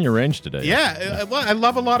really showing your range today. Yeah. I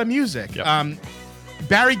love a lot of music. Yep.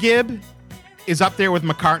 Barry Gibb is up there with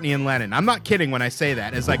McCartney and Lennon. I'm not kidding when I say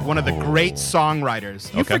that. As like one of the great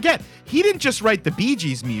songwriters. You forget, he didn't just write the Bee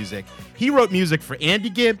Gees music. He wrote music for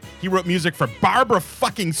Andy Gibb. He wrote music for Barbara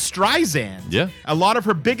fucking Streisand. Yeah. A lot of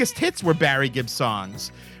her biggest hits were Barry Gibb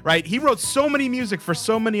songs. Right? He wrote so many music for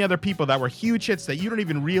so many other people that were huge hits that you don't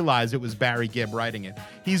even realize it was Barry Gibb writing it.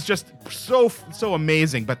 He's just so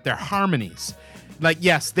amazing, but their harmonies. Like,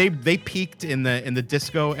 yes, they peaked in the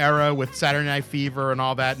disco era with Saturday Night Fever and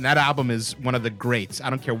all that, and that album is one of the greats. I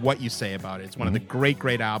don't care what you say about it. It's one of the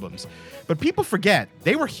great albums. But people forget,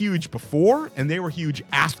 they were huge before and they were huge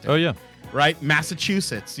after. Oh, yeah. Right?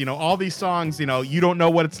 Massachusetts, all these songs, You Don't Know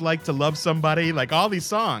What It's Like to Love Somebody, like all these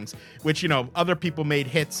songs, which, other people made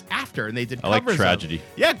hits after and they did covers I like Tragedy. of.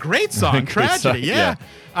 Yeah, great song, Great Tragedy, song,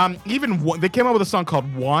 yeah. They came out with a song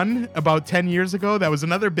called One about 10 years ago. That was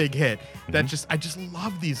another big hit. I just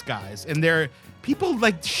love these guys. And people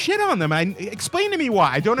like shit on them. Explain to me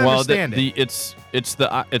why. I don't understand it. It's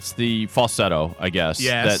the falsetto, I guess.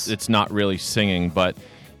 Yes. That it's not really singing, but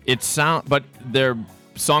their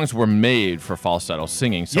songs were made for falsetto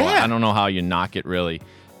singing, so I don't know how you knock it really.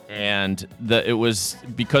 And it was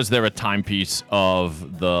because they're a timepiece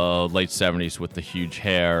of the late 70s with the huge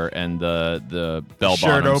hair and the bell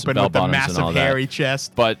shirt bottoms, open bell with the bottoms massive and all hairy that.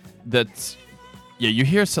 chest. But that's you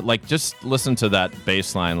hear just listen to that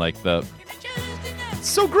bass line, like it's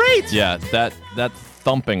so great. Yeah, that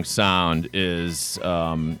thumping sound is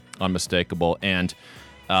unmistakable. And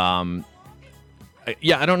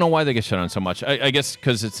I don't know why they get shut on so much. I guess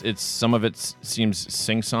because it's some of it seems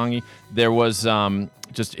sing-songy. There was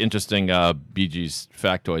just interesting Bee Gees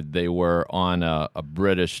factoid. They were on a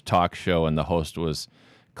British talk show, and the host was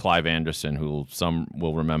Clive Anderson, who some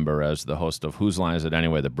will remember as the host of Whose Line Is It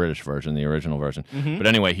Anyway, the British version, the original version. Mm-hmm. But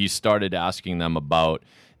anyway, he started asking them about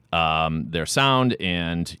their sound,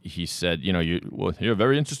 and he said, you have a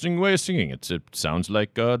very interesting way of singing. It sounds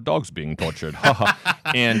like dogs being tortured.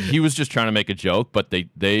 And he was just trying to make a joke, but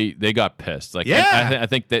they got pissed. Like, I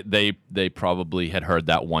think that they probably had heard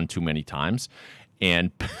that one too many times.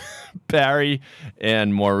 And Barry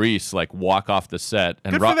and Maurice walk off the set,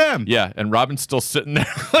 and good for them. Yeah, and Robin's still sitting there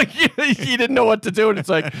like he didn't know what to do, and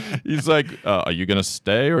he's like, are you gonna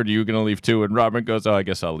stay or are you gonna leave too? And Robin goes, I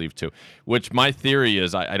guess I'll leave too. Which my theory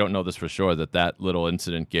is, I don't know this for sure, that little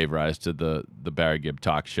incident gave rise to the Barry Gibb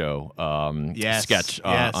talk show sketch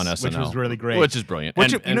on SNL, which was really great, which is brilliant.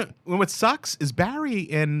 What sucks is Barry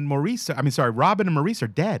and Robin and Maurice are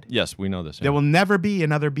dead. Yes, we know this. There will never be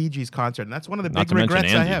another Bee Gees concert, and that's one of the big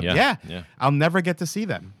regrets I have. Yeah. I'll never get to see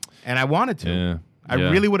them, and I wanted to. Yeah. I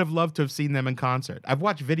really would have loved to have seen them in concert. I've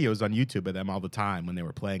watched videos on YouTube of them all the time when they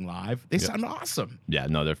were playing live. They sound awesome. Yeah,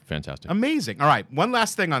 no, they're fantastic. Amazing. All right, one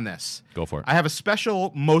last thing on this. Go for it. I have a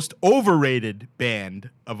special most overrated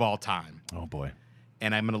band of all time. Oh, boy.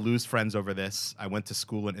 And I'm going to lose friends over this. I went to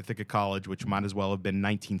school in Ithaca College, which might as well have been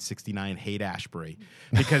 1969 Haight-Ashbury.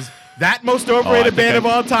 Because that most overrated band of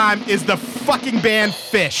all time is the fucking band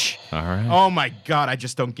Fish. All right. Oh, my God. I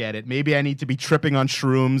just don't get it. Maybe I need to be tripping on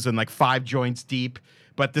shrooms and 5 joints deep.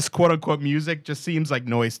 But this quote-unquote music just seems like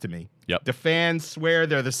noise to me. Yep. The fans swear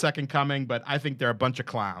they're the second coming, but I think they're a bunch of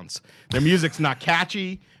clowns. Their music's not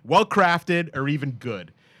catchy, well-crafted, or even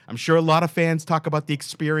good. I'm sure a lot of fans talk about the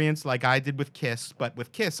experience like I did with Kiss, but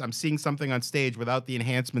with Kiss, I'm seeing something on stage without the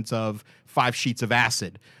enhancements of 5 sheets of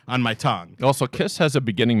acid on my tongue. Also, Kiss has a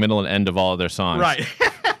beginning, middle, and end of all of their songs. Right.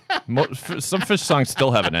 Some Fish songs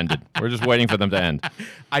still haven't ended. We're just waiting for them to end.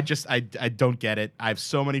 I don't get it. I have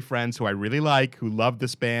so many friends who I really like who love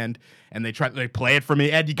this band, and they play it for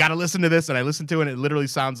me. Ed, you got to listen to this, and I listen to it, and it literally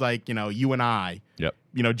sounds like you and I,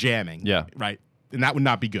 jamming. Yeah. Right. And that would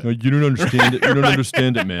not be good. No, you don't understand it. You don't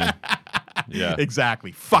understand it, man. Yeah.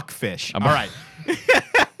 Exactly. Fuck Fish. All right.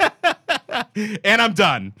 And I'm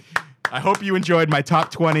done. I hope you enjoyed my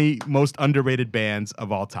top 20 most underrated bands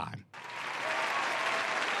of all time.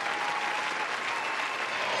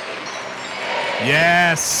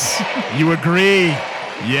 Yes. You agree.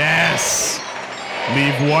 Yes.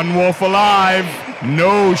 Leave one wolf alive.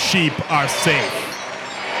 No sheep are safe.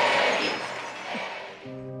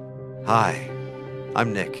 Hi.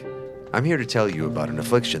 I'm Nick. I'm here to tell you about an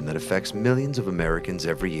affliction that affects millions of Americans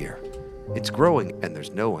every year. It's growing, and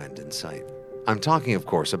there's no end in sight. I'm talking, of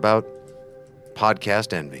course, about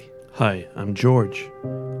podcast envy. Hi, I'm George.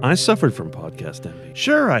 I suffered from podcast envy.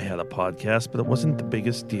 Sure, I had a podcast, but it wasn't the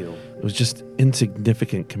biggest deal. It was just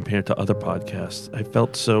insignificant compared to other podcasts. I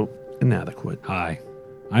felt so inadequate. Hi,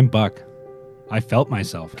 I'm Buck. I felt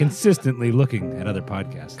myself consistently looking at other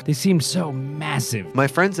podcasts. They seemed so massive. My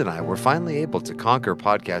friends and I were finally able to conquer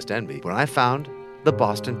podcast envy when I found the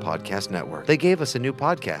Boston Podcast Network. They gave us a new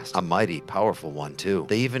podcast, a mighty powerful one too.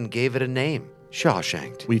 They even gave it a name,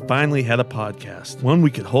 Shawshanked. We finally had a podcast, one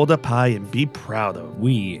we could hold up high and be proud of.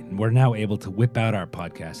 We were now able to whip out our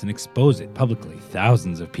podcast and expose it publicly.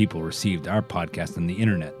 Thousands of people received our podcast on the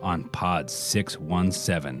internet on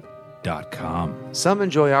pod617.com. Some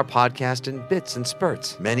enjoy our podcast in bits and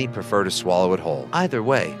spurts. Many prefer to swallow it whole. Either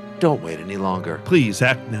way, don't wait any longer. Please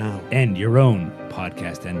act now. End your own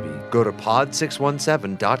podcast envy. Go to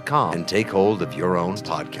pod617.com and take hold of your own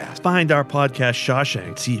podcast. Find our podcast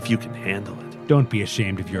Shawshank. See if you can handle it. Don't be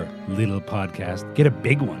ashamed of your little podcast. Get a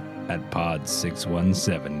big one at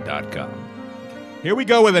pod617.com. Here we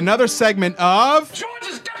go with another segment of George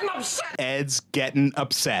is getting upset. Ed's Getting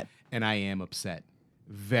Upset. And I am upset.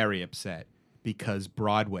 Very upset. Because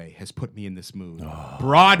Broadway has put me in this mood.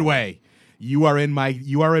 Broadway! You are in my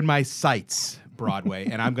sights, Broadway,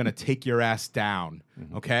 and I'm gonna take your ass down.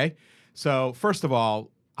 Okay? So, first of all,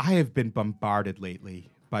 I have been bombarded lately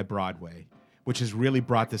by Broadway, which has really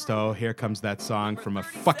brought this to, oh, here comes that song from a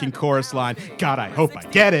fucking chorus line. God, I hope I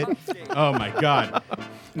get it. Oh my God.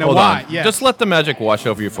 Now Hold why? on. Yeah. Just let the magic wash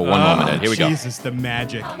over you for one moment, Ed. Here we go. Jesus, the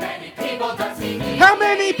magic. How many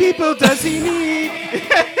people does he need?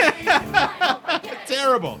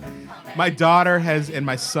 Terrible. My daughter and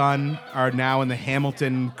my son are now in the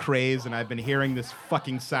Hamilton craze, and I've been hearing this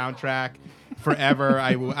fucking soundtrack forever.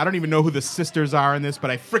 I don't even know who the sisters are in this,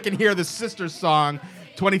 but I freaking hear the sisters song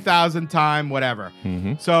 20,000 times, whatever.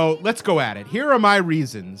 So let's go at it. Here are my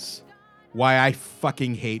reasons why I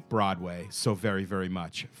fucking hate Broadway so very, very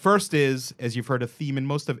much. First is, as you've heard a theme in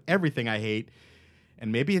most of everything I hate,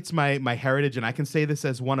 and maybe it's my heritage, and I can say this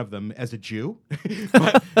as one of them, as a Jew,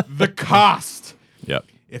 but the cost. Yep.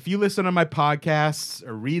 If you listen to my podcasts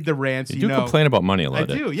or read the rants, You do complain about money a lot. I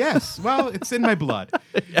do, yes. Well, it's in my blood.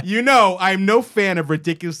 Yeah. You know, I'm no fan of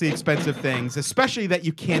ridiculously expensive things, especially that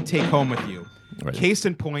you can't take home with you. Right. Case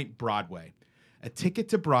in point, Broadway. A ticket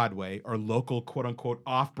to Broadway or local quote-unquote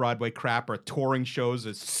off-Broadway crap or touring shows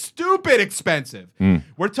is stupid expensive.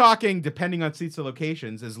 We're talking, depending on seats and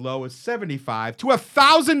locations, as low as $75 to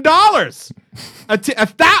 $1,000.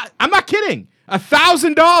 I'm not kidding.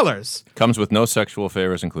 $1,000. Comes with no sexual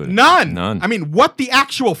favors included. None. None. I mean, what the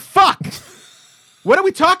actual fuck? What are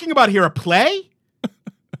we talking about here? A play?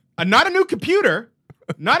 Not a new computer.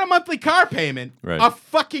 Not a monthly car payment. Right. A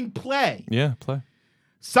fucking play. Yeah, play.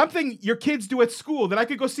 Something your kids do at school that I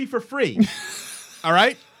could go see for free. All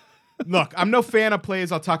right? Look, I'm no fan of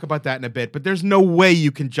plays. I'll talk about that in a bit. But there's no way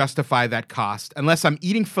you can justify that cost unless I'm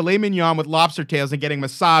eating filet mignon with lobster tails and getting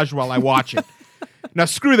massage while I watch it. Now,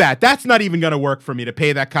 screw that. That's not even going to work for me to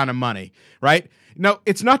pay that kind of money, right? No,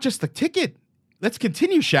 it's not just the ticket. Let's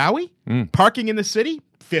continue, shall we? Parking in the city,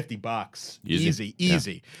 $50. Easy.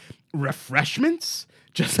 Yeah. Refreshments?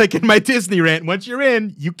 Just like in my Disney rant, once you're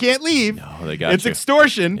in, you can't leave. No, they got it's you.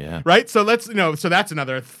 extortion, right? So so that's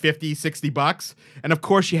another $50, $60. And of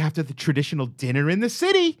course, you have to have the traditional dinner in the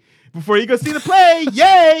city before you go see the play.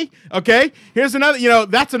 Yay! Okay, here's another,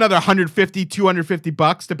 that's another $150,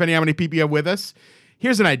 $250, depending on how many people you have with us.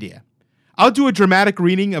 Here's an idea. I'll do a dramatic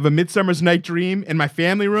reading of A Midsummer's Night Dream in my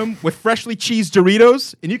family room with freshly cheesed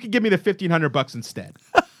Doritos, and you can give me the $1,500 instead.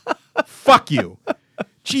 Fuck you.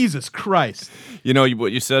 Jesus Christ. You know,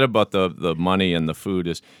 what you said about the money and the food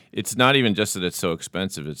is, it's not even just that it's so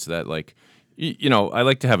expensive. It's that, like, I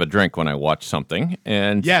like to have a drink when I watch something.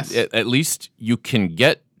 And yes, at least you can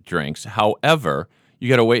get drinks. However, you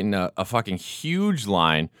got to wait in a fucking huge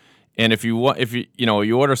line. And if you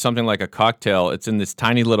order something like a cocktail, it's in this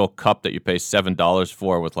tiny little cup that you pay $7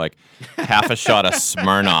 for with like half a shot of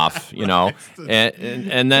Smirnoff,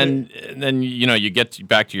 and then you get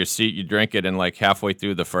back to your seat, you drink it, and like halfway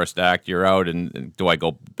through the first act, you're out. And do I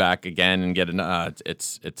go back again and get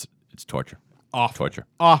it's torture. Awful. Torture.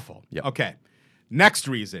 Awful. Yep. Okay. Next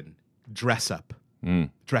reason: dress up.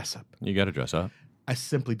 Dress up. You got to dress up. I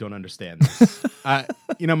simply don't understand this.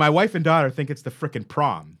 My wife and daughter think it's the frickin'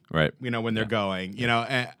 prom. Right. When they're going.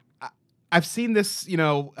 I've seen this,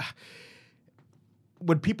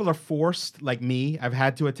 when people are forced, like me, I've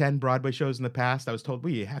had to attend Broadway shows in the past. I was told,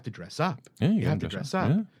 well, you have to dress up. Yeah, you have to dress up.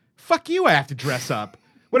 Yeah. Fuck you, I have to dress up.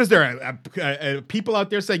 What is there, people out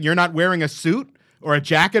there saying you're not wearing a suit or a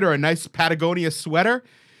jacket or a nice Patagonia sweater?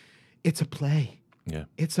 It's a play. Yeah.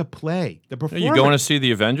 It's a play. The Are performance. you going to see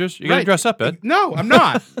the Avengers? You got to Right. dress up, Ed. No, I'm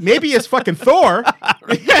not. Maybe it's fucking Thor.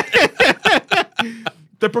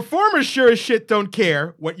 The performers sure as shit don't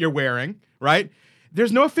care what you're wearing, right?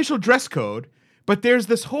 There's no official dress code, but there's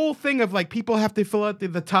this whole thing of like people have to fill out the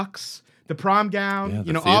tux, the prom gown,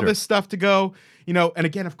 Yeah, the all theater. this stuff to go, and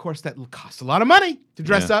again, of course, that costs a lot of money to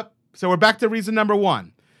dress Yeah. up. So we're back to reason number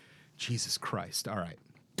 1. Jesus Christ. All right.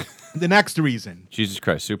 The next reason. Jesus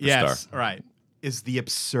Christ, superstar. Yes, all right, is the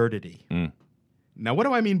absurdity. Now, what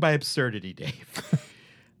do I mean by absurdity, Dave?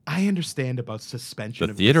 I understand about suspension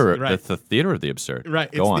The of theater, disbelief. Right. the theater of the absurd.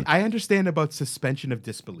 Right. Go on. I understand about suspension of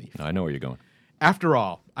disbelief. I know where you're going. After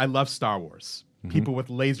all, I love Star Wars. People with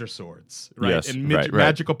laser swords, right? Yes, And right.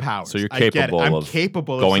 magical powers. So you're I get it. capable I'm of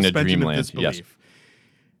capable going to of suspension dreamland, of disbelief. yes.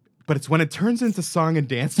 But it's when it turns into song and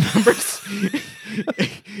dance numbers,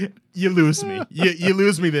 you lose me. You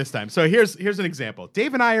lose me this time. So here's an example.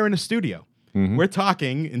 Dave and I are in a studio. We're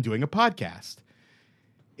talking and doing a podcast.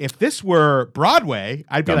 If this were Broadway,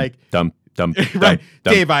 I'd be like, Dump. right,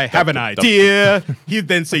 Dave, I have an idea. He'd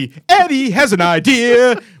then say, Eddie has an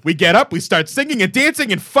idea. We get up, we start singing and dancing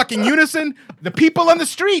in fucking unison. The people on the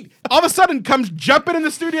street all of a sudden come jumping in the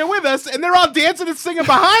studio with us, and they're all dancing and singing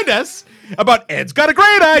behind us about Ed's got a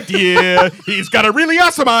great idea. He's got a really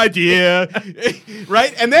awesome idea.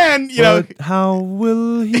 Right? And then, But how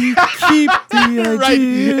will he keep the idea Right,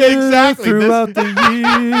 exactly. throughout the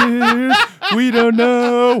years? We don't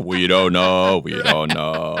know. We don't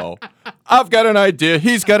know. I've got an idea.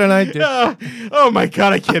 He's got an idea. Oh my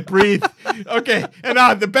God, I can't breathe. Okay,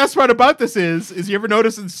 and the best part about this is you ever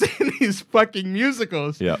notice in these fucking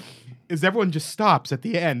musicals, Yeah. is everyone just stops at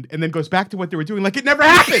the end and then goes back to what they were doing like it never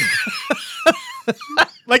happened.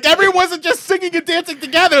 Like everyone wasn't just singing and dancing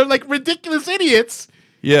together like ridiculous idiots.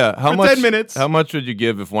 Yeah. How For much? 10 minutes. How much would you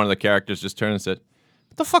give if one of the characters just turned and said,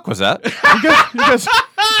 "What the fuck was that?" You guys-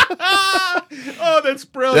 Oh, that's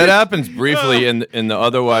brilliant. that happens briefly in the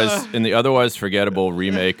otherwise forgettable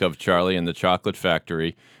remake of Charlie and the Chocolate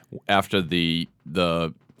Factory. After the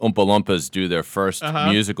Oompa Loompas do their first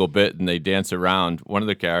musical bit and they dance around, one of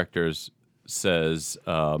the characters says,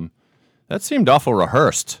 "That seemed awful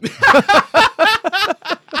rehearsed."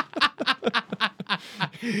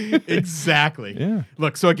 Exactly. Yeah.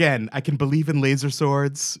 Look, so again, I can believe in laser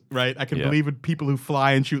swords, right? I can Yeah. believe in people who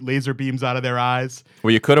fly and shoot laser beams out of their eyes.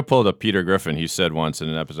 Well, you could have pulled up Peter Griffin. He said once in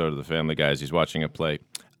an episode of The Family Guy as he's watching a play,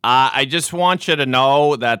 I just want you to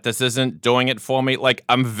know that this isn't doing it for me. Like,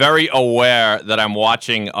 I'm very aware that I'm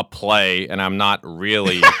watching a play and I'm not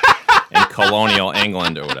really in colonial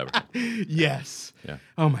England or whatever. Yes. Yeah.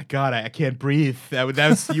 Oh my God, I can't breathe. That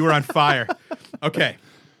was you were on fire. Okay.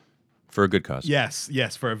 For a good cause. Yes,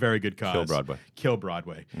 for a very good cause. Kill Broadway. Kill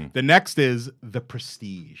Broadway. The next is The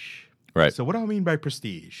Prestige. Right. So what do I mean by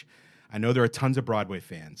prestige? I know there are tons of Broadway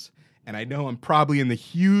fans, and I know I'm probably in the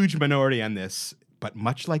huge minority on this, but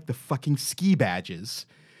much like the fucking ski badges,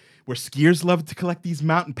 where skiers love to collect these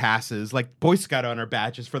mountain passes like Boy Scout honor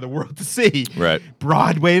badges for the world to see. Right.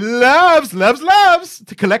 Broadway loves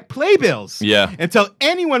to collect playbills. Yeah. And tell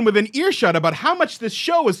anyone with an earshot about how much this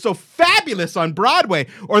show is so fabulous on Broadway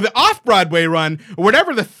or the off-Broadway run or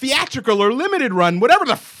whatever the theatrical or limited run, whatever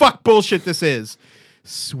the fuck bullshit this is.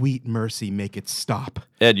 Sweet mercy, make it stop.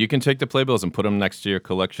 Ed, you can take the playbills and put them next to your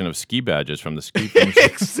collection of ski badges from the ski teams.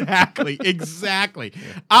 Exactly.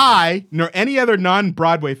 I, nor any other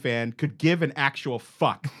non-Broadway fan, could give an actual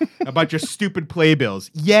fuck about your stupid playbills.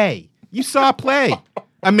 Yay. You saw a play.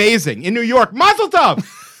 Amazing. In New York. Mazel tov.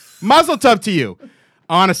 Mazel tov to you.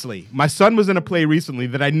 Honestly, my son was in a play recently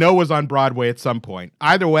that I know was on Broadway at some point.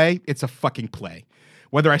 Either way, it's a fucking play.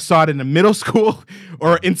 Whether I saw it in a middle school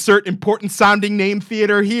or insert important sounding name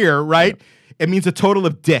theater here, right? Yep. It means a total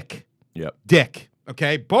of dick. Yep. Dick.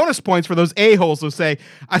 Okay. Bonus points for those a-holes who say,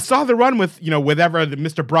 I saw the run with, whatever the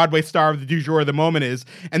Mr. Broadway star of the du jour of the moment is,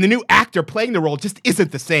 and the new actor playing the role just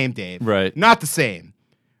isn't the same, Dave. Right. Not the same.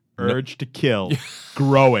 Urge to kill.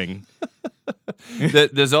 Growing.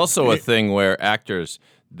 There's also a thing where actors,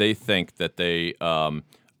 they think that they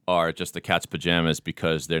are just the cat's pajamas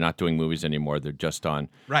because they're not doing movies anymore. They're just on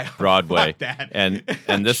Right. Broadway. Fuck that.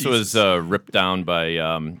 And this was ripped down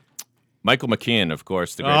by Michael McKean, of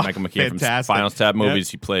course, the great Oh, Michael McKean fantastic. from Final Tab Yep. movies.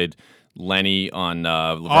 He played Lenny on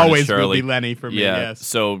Laverne Always and Shirley. will be Lenny for me, Yeah. yes.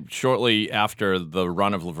 So shortly after the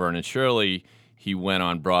run of Laverne and Shirley, he went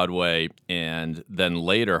on Broadway and then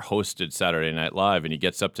later hosted Saturday Night Live. And he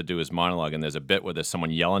gets up to do his monologue, and there's a bit where there's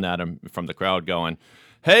someone yelling at him from the crowd going,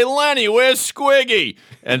 "Hey, Lenny, where's Squiggy?"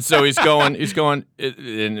 And so he's going,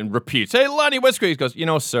 and repeats, "Hey, Lenny, where's Squiggy?" He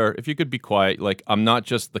goes, sir, if you could be quiet. Like, I'm not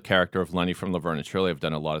just the character of Lenny from Laverne and Shirley. I've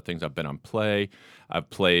done a lot of things. I've been on play. I've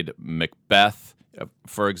played Macbeth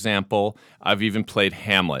For example, I've even played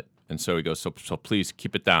Hamlet. And so he goes, so please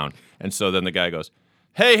keep it down. And so then the guy goes,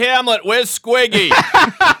 hey, Hamlet, where's Squiggy?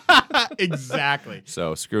 Exactly.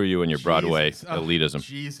 So screw you and your Broadway elitism.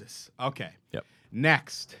 Jesus. Okay. Yep.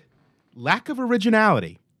 Next, lack of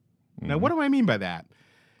originality. Now, what do I mean by that?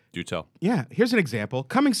 Do tell. Yeah, here's an example.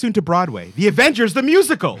 Coming soon to Broadway, The Avengers, the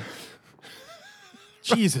musical.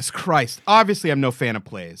 Jesus Christ. Obviously, I'm no fan of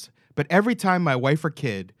plays, but every time my wife or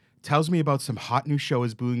kid tells me about some hot new show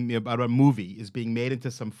about a movie is being made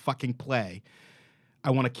into some fucking play,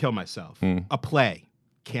 I want to kill myself. A play.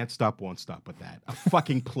 Can't stop, won't stop with that. A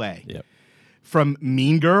fucking play. Yep. From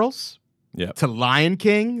Mean Girls Yep. to Lion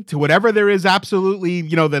King to whatever there is, absolutely,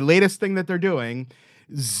 the latest thing that they're doing,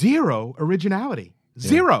 zero originality.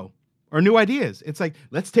 Zero. Or new ideas. It's like,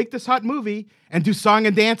 let's take this hot movie and do song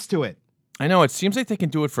and dance to it. I know. It seems like they can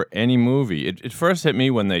do it for any movie. It first hit me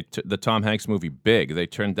when the Tom Hanks movie Big. They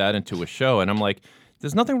turned that into a show, and I'm like,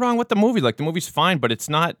 there's nothing wrong with the movie. Like, the movie's fine, but it's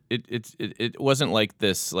not. It wasn't like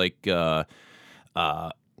this. Like, I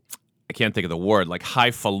can't think of the word. Like,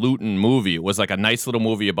 highfalutin movie. It was like a nice little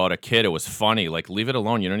movie about a kid. It was funny. Like, leave it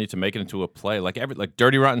alone. You don't need to make it into a play. Like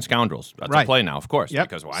Dirty Rotten Scoundrels. That's a play now, of course. Yep.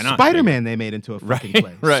 Because why not? Spider-Man they made into a fucking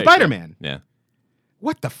play. Right. Spider-Man. Yeah.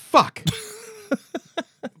 What the fuck?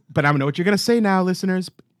 But I don't know what you're going to say now,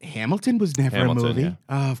 listeners. Hamilton was never a movie. Yeah.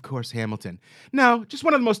 Oh, of course, Hamilton. No, just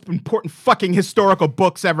one of the most important fucking historical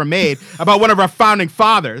books ever made about one of our founding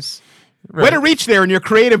fathers. Right. Way to reach there in your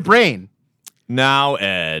creative brain. Now,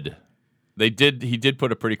 Ed, he did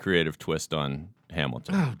put a pretty creative twist on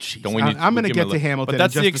Hamilton. Oh, jeez. I'm going to get to Hamilton. But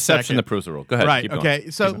that's in the just a exception second. that proves the rule. Go ahead. Right. Keep going. Okay.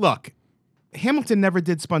 So look, Hamilton never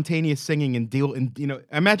did spontaneous singing and deal. And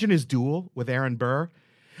imagine his duel with Aaron Burr.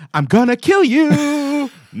 I'm gonna kill you.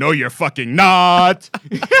 No, you're fucking not.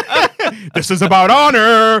 This is about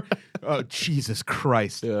honor. Oh, Jesus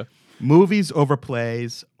Christ. Yeah. Movies over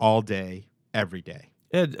plays all day, every day.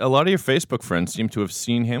 Ed, a lot of your Facebook friends seem to have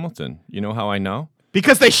seen Hamilton. You know how I know?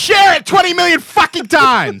 Because they share it 20 million fucking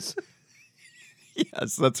times.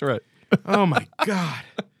 Yes, that's right. Oh my God.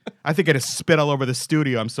 I think I just spit all over the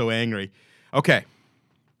studio. I'm so angry. Okay.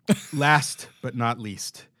 Last but not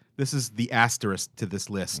least. This is the asterisk to this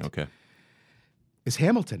list. Okay. Is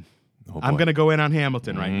Hamilton. Oh, I'm boy. going to go in on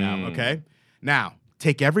Hamilton right now, okay? Now,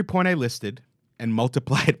 take every point I listed and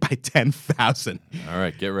multiply it by 10,000. All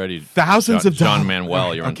right, get ready. Thousands of dollars. John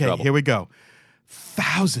Manuel, you're in trouble. Okay, here we go.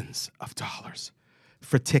 Thousands of dollars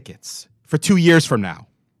for tickets for 2 years from now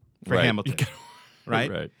for Right. Hamilton.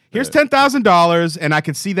 Right? Right. Here's $10,000, and I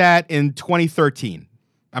could see that in 2013.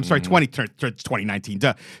 I'm sorry, 2019.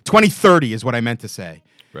 Duh. 2030 is what I meant to say.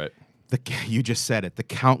 Right. You just said it. The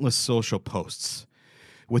countless social posts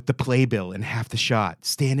with the playbill in half the shot,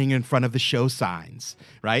 standing in front of the show signs,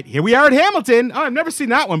 right? Here we are at Hamilton. Oh, I've never seen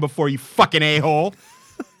that one before, you fucking a-hole.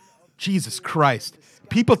 Jesus Christ.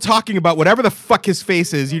 People talking about whatever the fuck his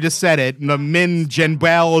face is. You just said it. Min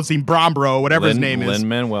Genbel Zimbrombro, whatever his name is.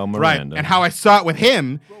 Lin-Manuel Right. Miranda. And how I saw it with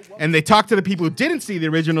him. And they talked to the people who didn't see the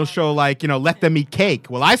original show, like, let them eat cake.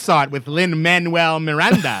 Well, I saw it with Lin-Manuel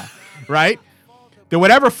Miranda, right? The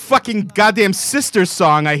whatever fucking goddamn sister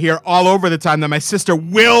song I hear all over the time that my sister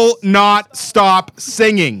will not stop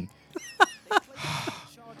singing.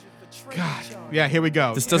 God. Yeah, here we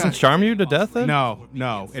go. This doesn't God. charm you to death, Ed?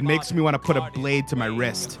 No. It makes me want to put a blade to my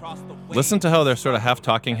wrist. Listen to how they're sort of half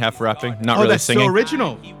talking, half rapping, not Oh, really that's singing. so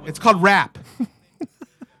original. It's called rap.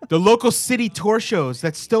 The local city tour shows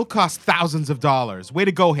that still cost thousands of dollars. Way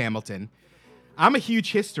to go, Hamilton. I'm a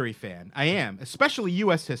huge history fan. I am, especially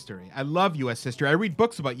U.S. history. I love U.S. history. I read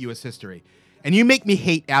books about U.S. history. And you make me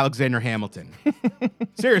hate Alexander Hamilton.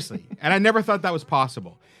 Seriously. And I never thought that was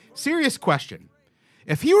possible. Serious question.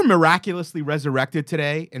 If he were miraculously resurrected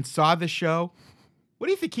today and saw this show, what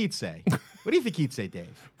do you think he'd say? What do you think he'd say,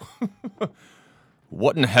 Dave?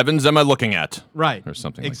 What in heavens am I looking at? Right. Or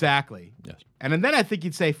something exactly. like that. Yes. And then I think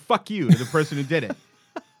he'd say, fuck you to the person who did it.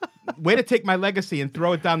 Way to take my legacy and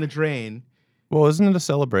throw it down the drain. Well, isn't it a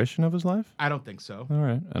celebration of his life? I don't think so. All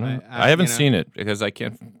right. I I haven't seen it because I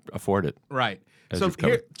can't afford it. Right. As So you've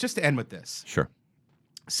covered. here, just to end with this. Sure.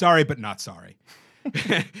 Sorry, but not sorry.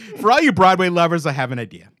 For all you Broadway lovers, I have an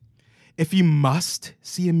idea. If you must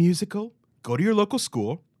see a musical, go to your local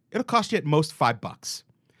school. It'll cost you at most $5.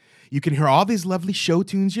 You can hear all these lovely show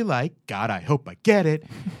tunes you like. God, I hope I get it.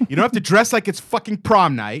 You don't have to dress like it's fucking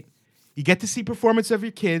prom night. You get to see performance of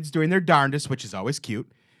your kids doing their darndest, which is always cute.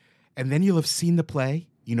 And then you'll have seen the play.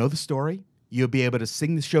 You know the story. You'll be able to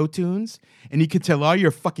sing the show tunes, and you can tell all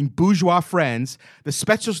your fucking bourgeois friends the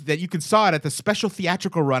specials that you can saw it at the special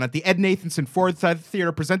theatrical run at the Ed Nathanson Forsyth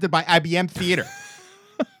Theater presented by IBM Theater.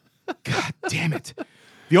 God damn it.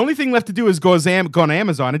 The only thing left to do is go on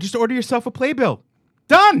Amazon and just order yourself a playbill.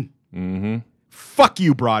 Done. Mm-hmm. Fuck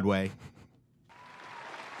you, Broadway.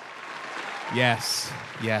 Yes.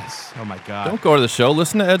 Oh my God. Don't go to the show.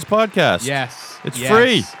 Listen to Ed's podcast. Yes. It's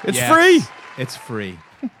free. It's free. It's free.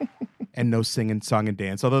 And no singing, song, and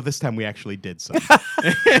dance. Although this time we actually did some.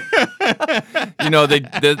 You know,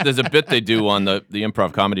 there's a bit they do on the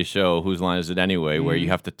improv comedy show, Whose Line Is It Anyway, where you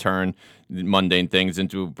have to turn mundane things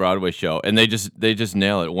into a Broadway show, and they just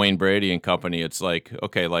nail it. Wayne Brady and company. It's like,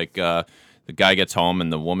 okay, like the guy gets home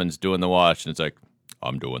and the woman's doing the wash, and it's like,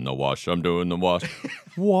 I'm doing the wash.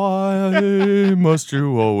 Why must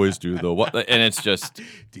you always do the wash? And it's just...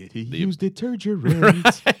 Did he use detergent? Right.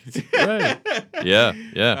 Yeah.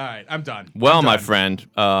 All right, I'm done. Well, my friend,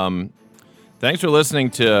 thanks for listening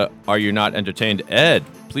to Are You Not Entertained? Ed,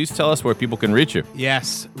 please tell us where people can reach you.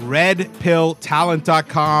 Yes,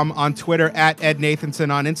 redpilltalent.com, on Twitter at Ed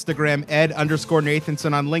Nathanson, on Instagram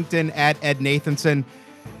Ed_Nathanson, on LinkedIn at Ed Nathanson.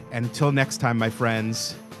 And until next time, my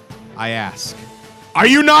friends, I ask, are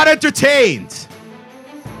you not entertained?